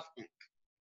Dubrovnik.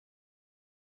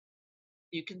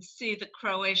 You can see the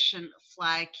Croatian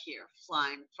flag here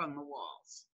flying from the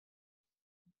walls.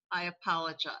 I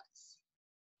apologize.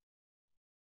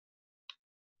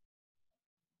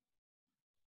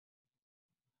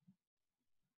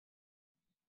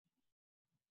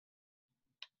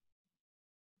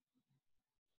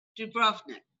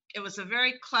 Dubrovnik. It was a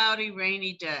very cloudy,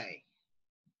 rainy day.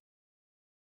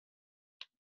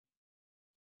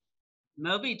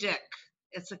 Moby Dick.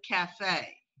 It's a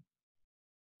cafe.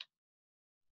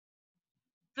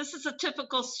 This is a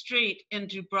typical street in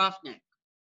Dubrovnik.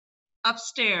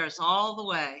 Upstairs all the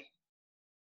way.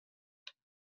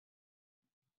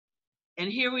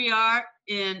 And here we are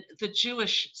in the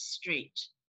Jewish street.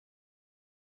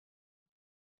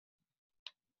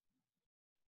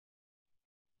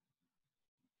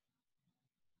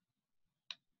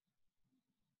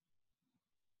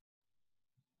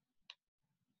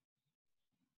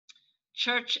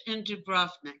 Church in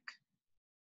Dubrovnik.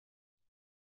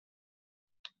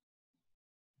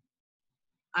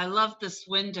 I love this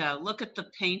window. Look at the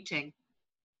painting.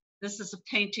 This is a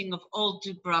painting of old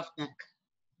Dubrovnik.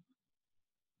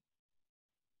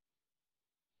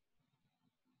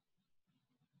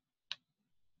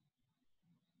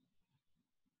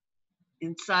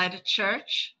 Inside a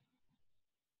church,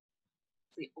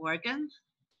 the organ,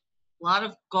 a lot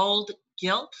of gold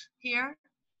gilt here.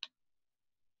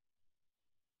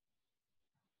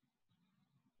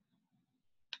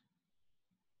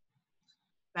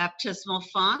 Baptismal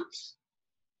font.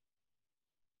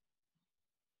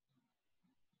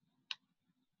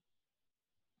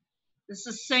 This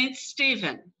is Saint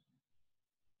Stephen.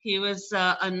 He was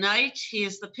a knight. He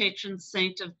is the patron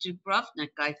saint of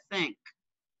Dubrovnik, I think.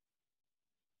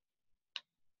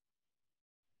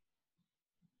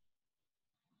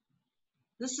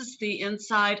 This is the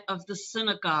inside of the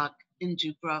synagogue in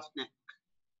Dubrovnik.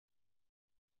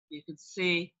 You can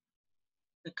see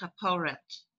the kaporet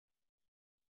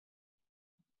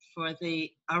for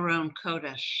the Aron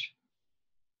Kodesh,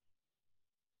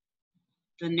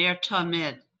 the Ner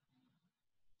Tamid.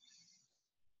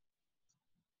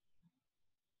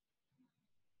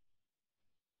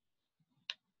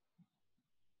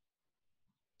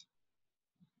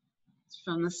 It's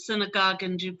from the synagogue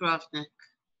in Dubrovnik.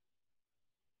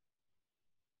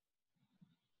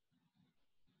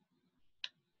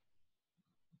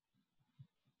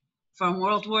 From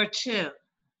World War II.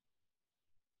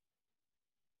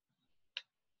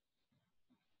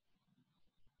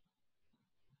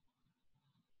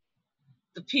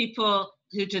 The people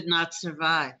who did not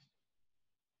survive.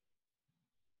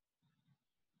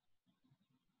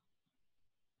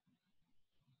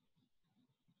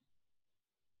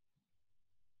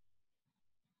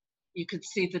 You could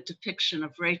see the depiction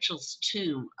of Rachel's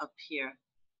tomb up here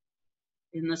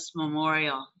in this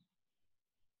memorial.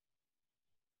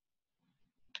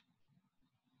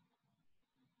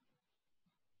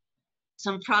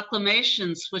 Some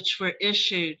proclamations which were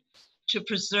issued to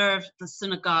preserve the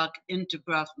synagogue in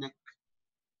Dubrovnik.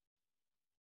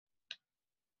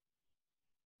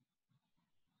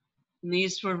 And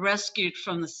these were rescued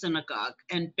from the synagogue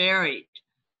and buried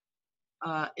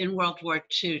in World War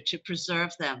II to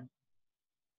preserve them.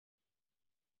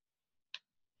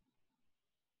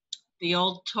 The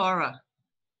old Torah.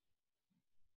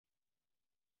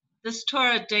 This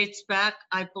Torah dates back,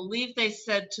 I believe they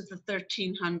said, to the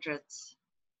 1300s.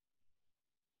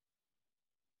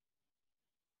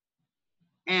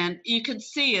 And you can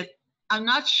see it. I'm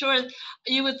not sure,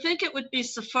 you would think it would be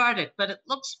Sephardic, but it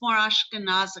looks more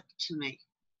Ashkenazic to me,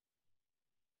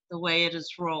 the way it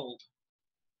is rolled.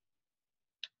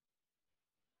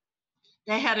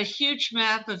 They had a huge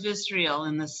map of Israel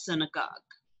in this synagogue.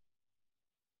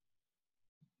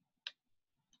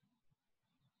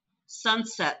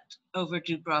 Sunset over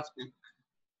Dubrovnik.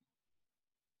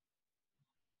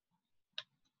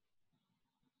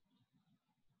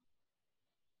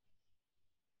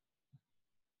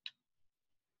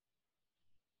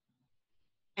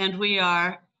 And we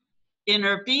are in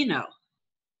Urbino.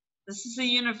 This is a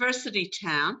university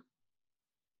town.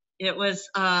 It was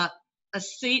a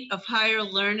seat of higher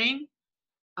learning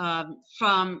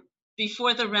from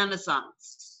before the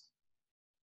Renaissance.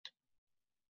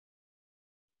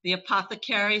 The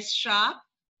apothecary's shop.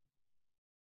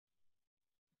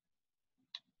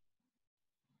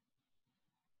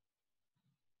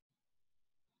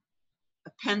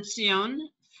 A pension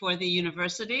for the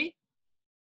university.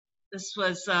 This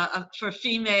was for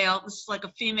female, this is like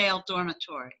a female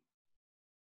dormitory.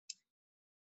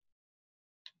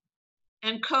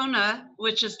 Ancona,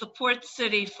 which is the port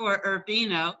city for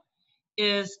Urbino,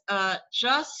 is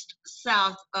just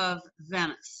south of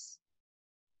Venice.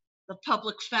 The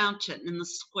public fountain in the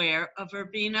square of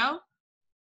Urbino.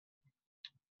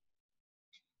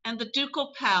 And the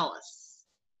Ducal Palace.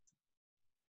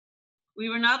 We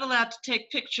were not allowed to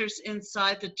take pictures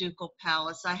inside the Ducal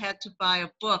Palace. I had to buy a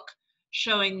book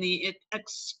showing the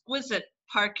exquisite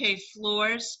parquet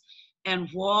floors and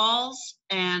walls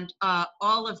and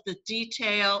all of the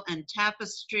detail and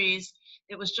tapestries.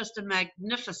 It was just a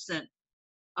magnificent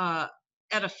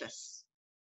edifice.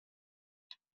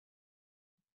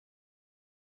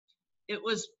 It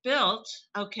was built,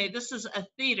 okay, this is a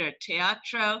theater,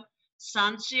 Teatro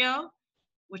Sanzio,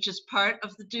 which is part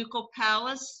of the Ducal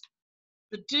Palace.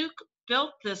 The Duke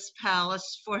built this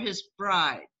palace for his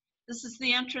bride. This is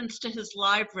the entrance to his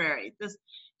library.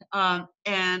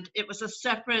 And it was a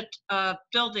separate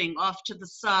building off to the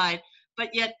side,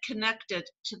 but yet connected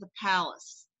to the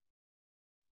palace.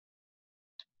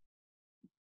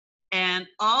 And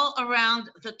all around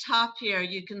the top here,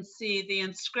 you can see the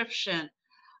inscription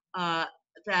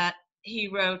that he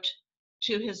wrote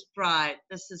to his bride.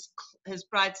 This is his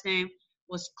bride's name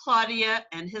was Claudia,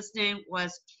 and his name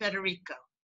was Federico.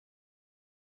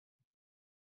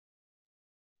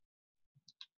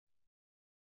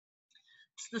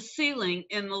 It's the ceiling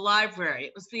in the library.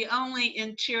 It was the only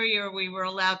interior we were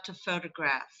allowed to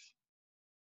photograph.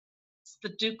 It's the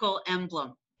ducal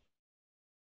emblem.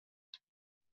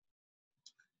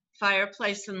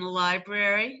 Fireplace in the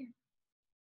library.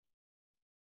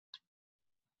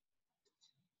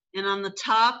 And on the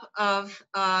top of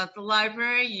the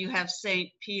library, you have St.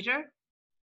 Peter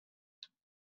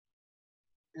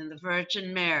and the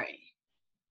Virgin Mary.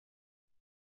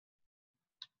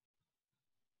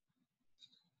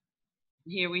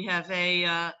 Here we have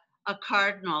a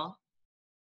cardinal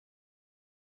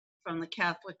from the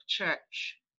Catholic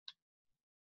Church.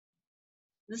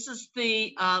 This is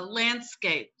the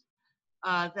landscape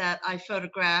that I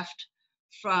photographed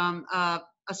from a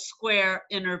square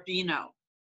in Urbino.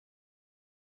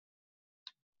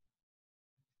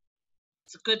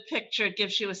 It's a good picture. It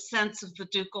gives you a sense of the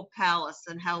Ducal Palace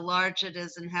and how large it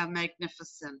is and how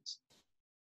magnificent.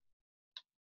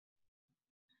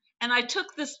 And I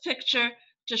took this picture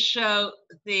to show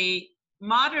the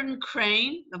modern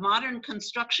crane, the modern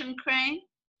construction crane,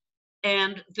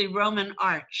 and the Roman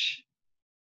arch.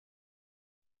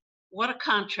 What a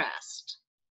contrast.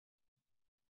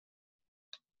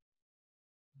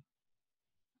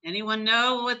 Anyone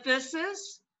know what this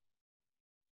is?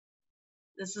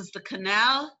 This is the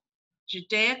Canal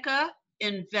Judaica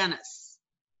in Venice,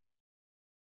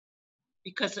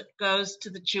 because it goes to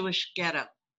the Jewish ghetto.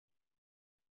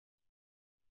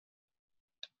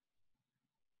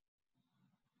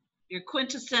 Your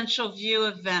quintessential view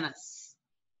of Venice.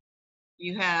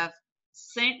 You have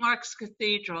St. Mark's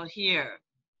Cathedral here.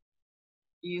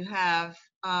 You have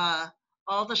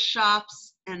all the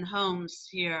shops and homes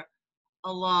here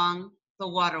along the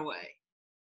waterway.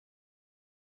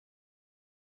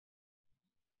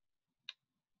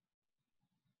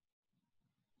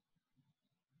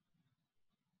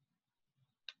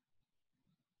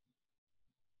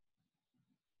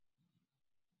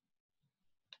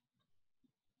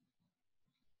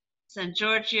 San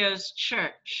Giorgio's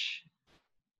Church.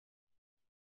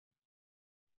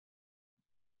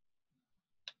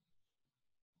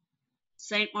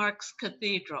 St. Mark's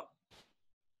Cathedral.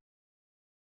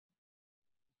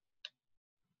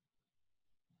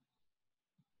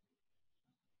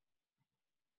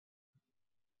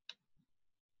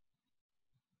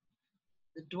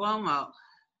 The Duomo,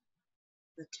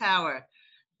 the tower,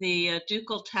 the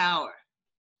Ducal Tower.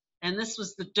 And this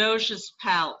was the Doge's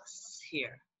Palace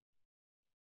here.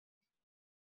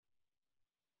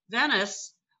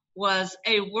 Venice was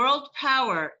a world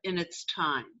power in its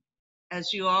time,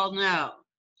 as you all know.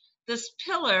 This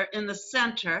pillar in the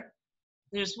center,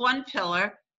 there's one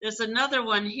pillar, there's another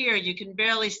one here, you can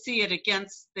barely see it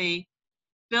against the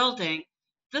building.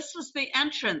 This was the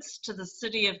entrance to the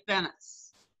city of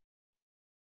Venice.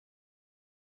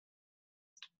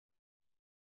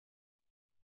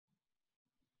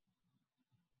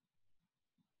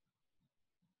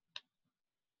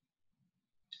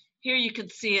 Here you can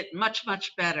see it much,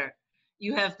 much better.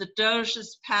 You have the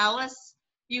Doge's Palace,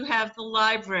 you have the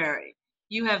library,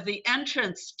 you have the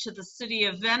entrance to the city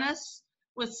of Venice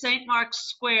with St. Mark's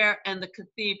Square and the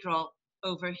cathedral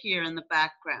over here in the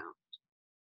background.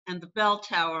 And the bell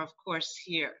tower, of course,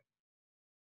 here.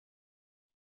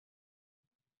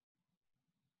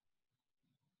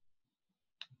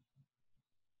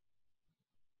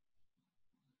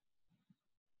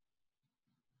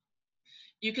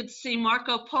 You could see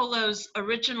Marco Polo's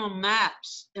original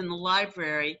maps in the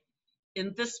library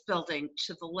in this building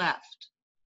to the left.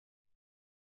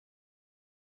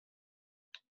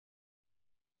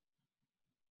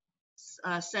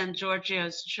 San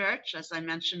Giorgio's Church, as I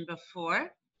mentioned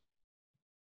before.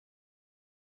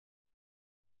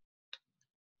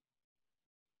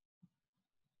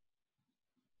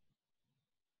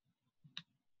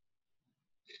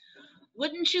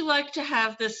 Wouldn't you like to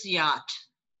have this yacht?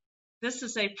 This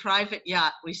is a private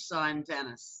yacht we saw in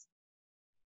Venice.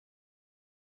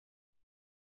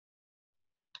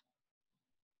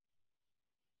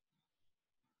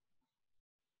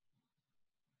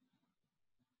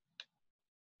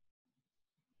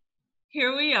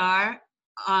 Here we are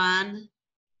on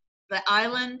the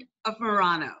island of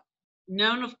Murano,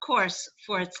 known, of course,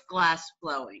 for its glass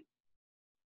blowing.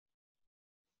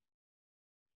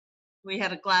 We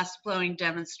had a glass blowing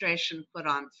demonstration put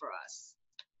on for us.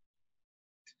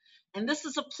 And this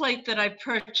is a plate that I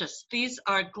purchased. These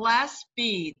are glass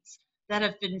beads that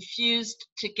have been fused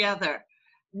together.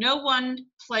 No one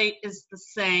plate is the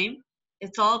same.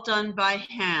 It's all done by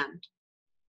hand.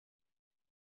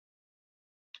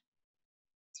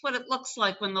 It's what it looks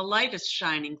like when the light is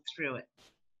shining through it.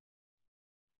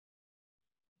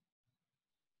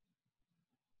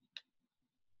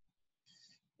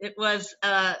 It was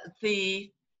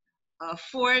the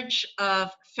forge of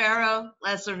Pharaoh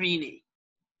Lazzarini,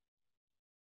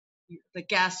 the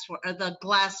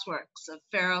glassworks of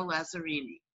Pharaoh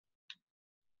Lazzarini.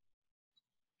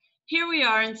 Here we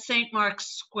are in St. Mark's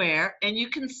Square, and you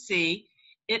can see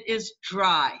it is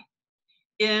dry.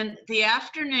 In the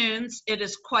afternoons, it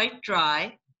is quite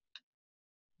dry.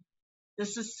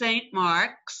 This is St.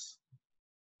 Mark's.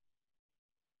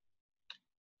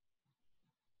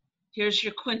 Here's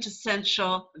your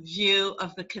quintessential view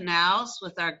of the canals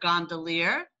with our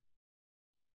gondolier.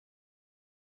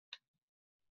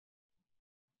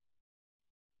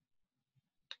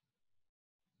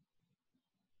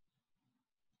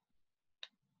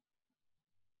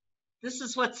 This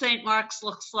is what St. Mark's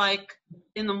looks like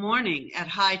in the morning at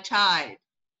high tide.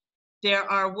 There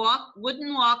are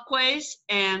wooden walkways,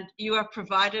 and you are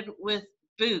provided with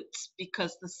boots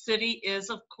because the city is,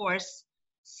 of course,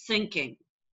 sinking.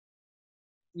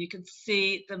 You can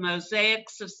see the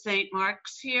mosaics of St.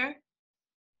 Mark's here.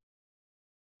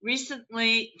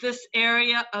 Recently, this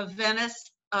area of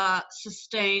Venice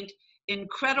sustained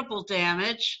incredible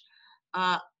damage.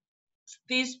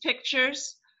 These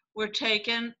pictures were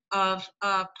taken of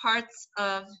parts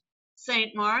of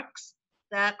St. Mark's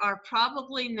that are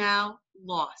probably now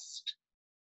lost.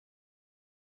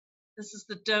 This is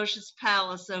the Doge's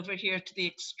Palace over here to the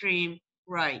extreme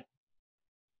right.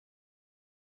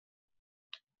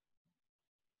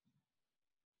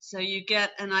 So you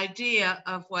get an idea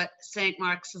of what St.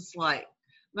 Mark's is like.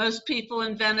 Most people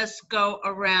in Venice go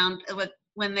around,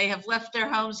 when they have left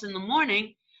their homes in the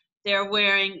morning, they're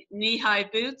wearing knee-high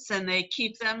boots and they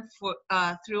keep them for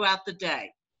throughout the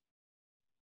day.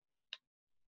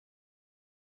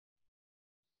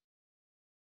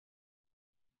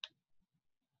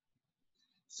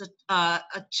 It's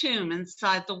a tomb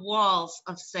inside the walls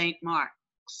of St.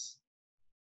 Mark's.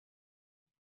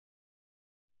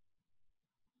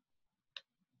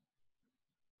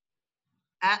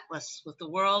 Atlas with the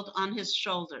world on his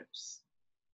shoulders.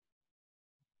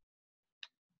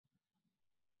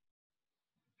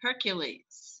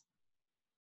 Hercules.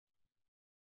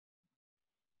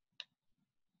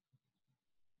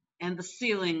 And the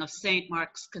ceiling of St.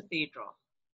 Mark's Cathedral.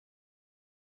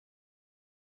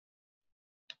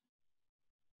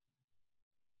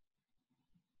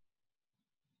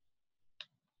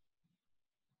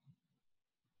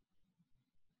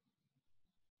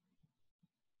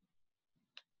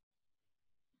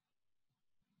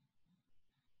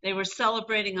 They were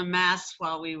celebrating a mass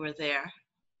while we were there.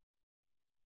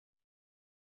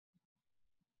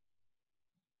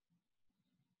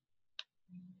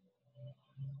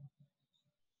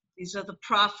 These are the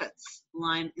prophets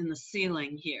lined in the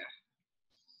ceiling here.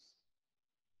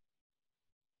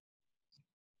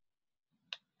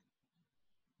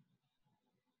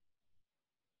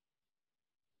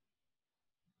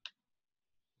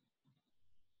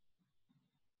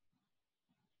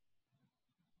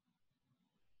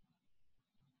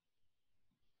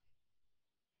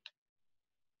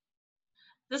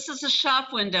 This is a shop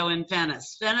window in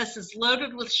Venice. Venice is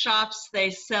loaded with shops.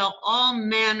 They sell all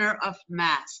manner of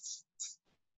masks.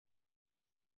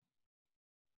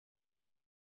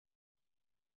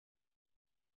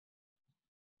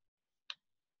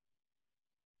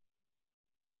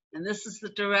 And this is the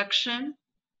direction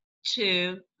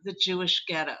to the Jewish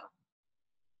ghetto.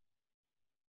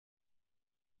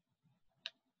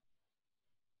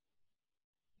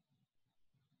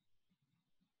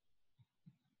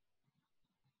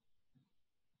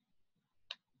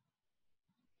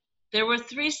 There were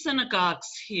 3 synagogues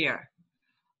here,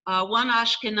 1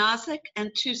 Ashkenazic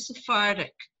and 2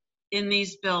 Sephardic in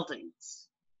these buildings.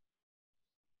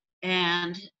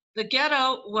 And the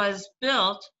ghetto was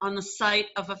built on the site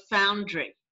of a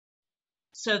foundry.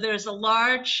 So there's a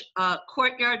large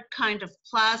courtyard kind of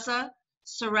plaza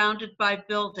surrounded by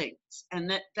buildings,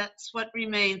 and that's what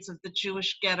remains of the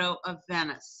Jewish ghetto of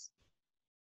Venice.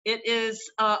 It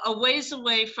is a ways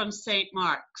away from St.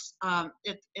 Mark's.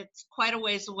 It's quite a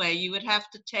ways away. You would have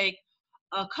to take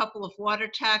a couple of water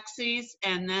taxis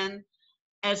and then,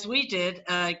 as we did,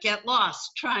 get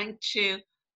lost trying to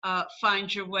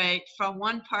find your way from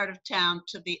one part of town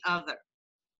to the other.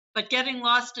 But getting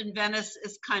lost in Venice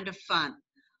is kind of fun.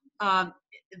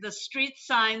 The street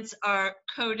signs are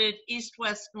coded east,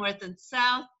 west, north, and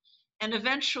south, and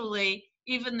eventually,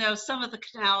 even though some of the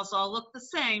canals all look the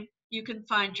same, you can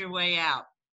find your way out.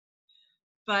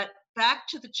 But back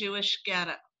to the Jewish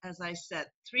ghetto, as I said,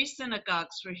 3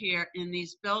 synagogues were here in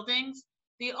these buildings.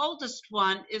 The oldest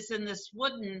one is in this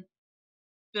wooden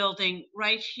building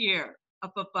right here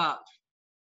up above.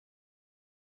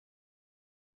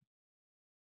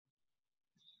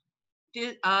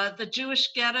 The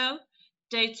Jewish ghetto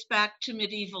dates back to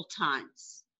medieval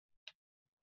times.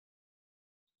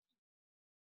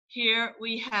 Here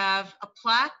we have a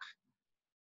plaque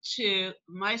to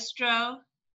Maestro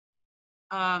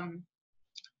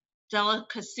della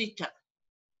Casita,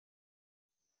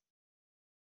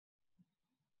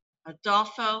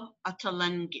 Adolfo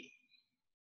Ottolenghi.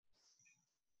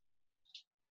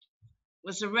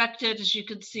 Was erected, as you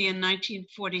can see, in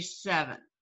 1947.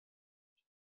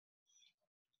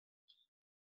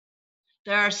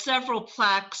 There are several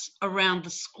plaques around the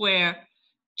square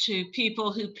to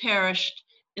people who perished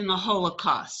in the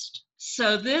Holocaust.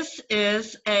 So this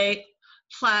is a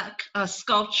plaque, a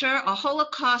sculpture, a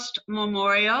Holocaust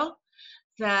memorial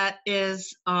that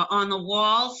is on the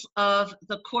walls of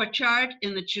the courtyard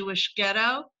in the Jewish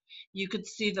ghetto. You could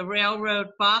see the railroad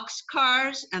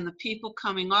boxcars and the people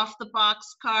coming off the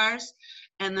boxcars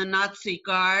and the Nazi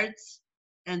guards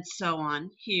and so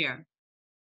on here.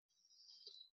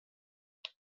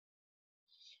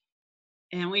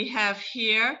 And we have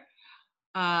here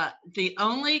the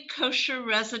only kosher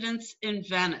residence in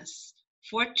Venice,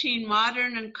 14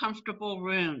 modern and comfortable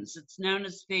rooms. It's known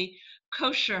as the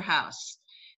Kosher House.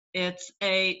 It's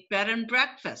a bed and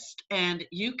breakfast, and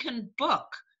you can book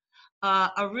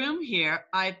a room here,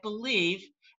 I believe,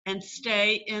 and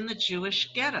stay in the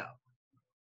Jewish ghetto.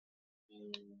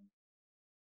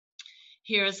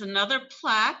 Here's another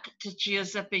plaque to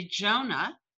Giuseppe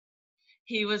Jonah.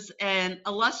 He was an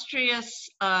illustrious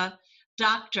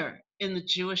doctor in the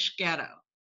Jewish ghetto.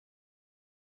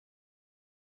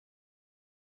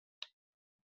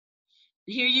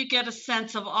 Here you get a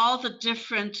sense of all the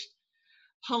different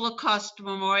Holocaust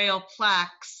memorial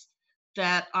plaques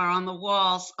that are on the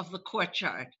walls of the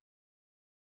courtyard.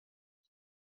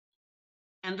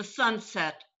 And the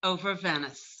sunset over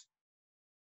Venice.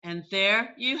 And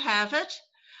there you have it,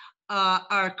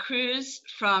 our cruise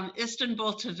from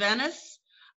Istanbul to Venice.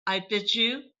 I bid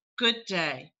you good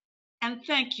day, and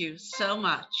thank you so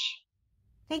much.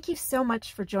 Thank you so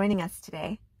much for joining us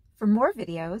today. For more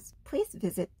videos, please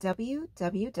visit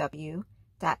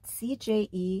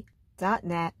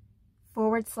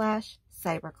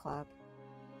www.cje.net/cyberclub.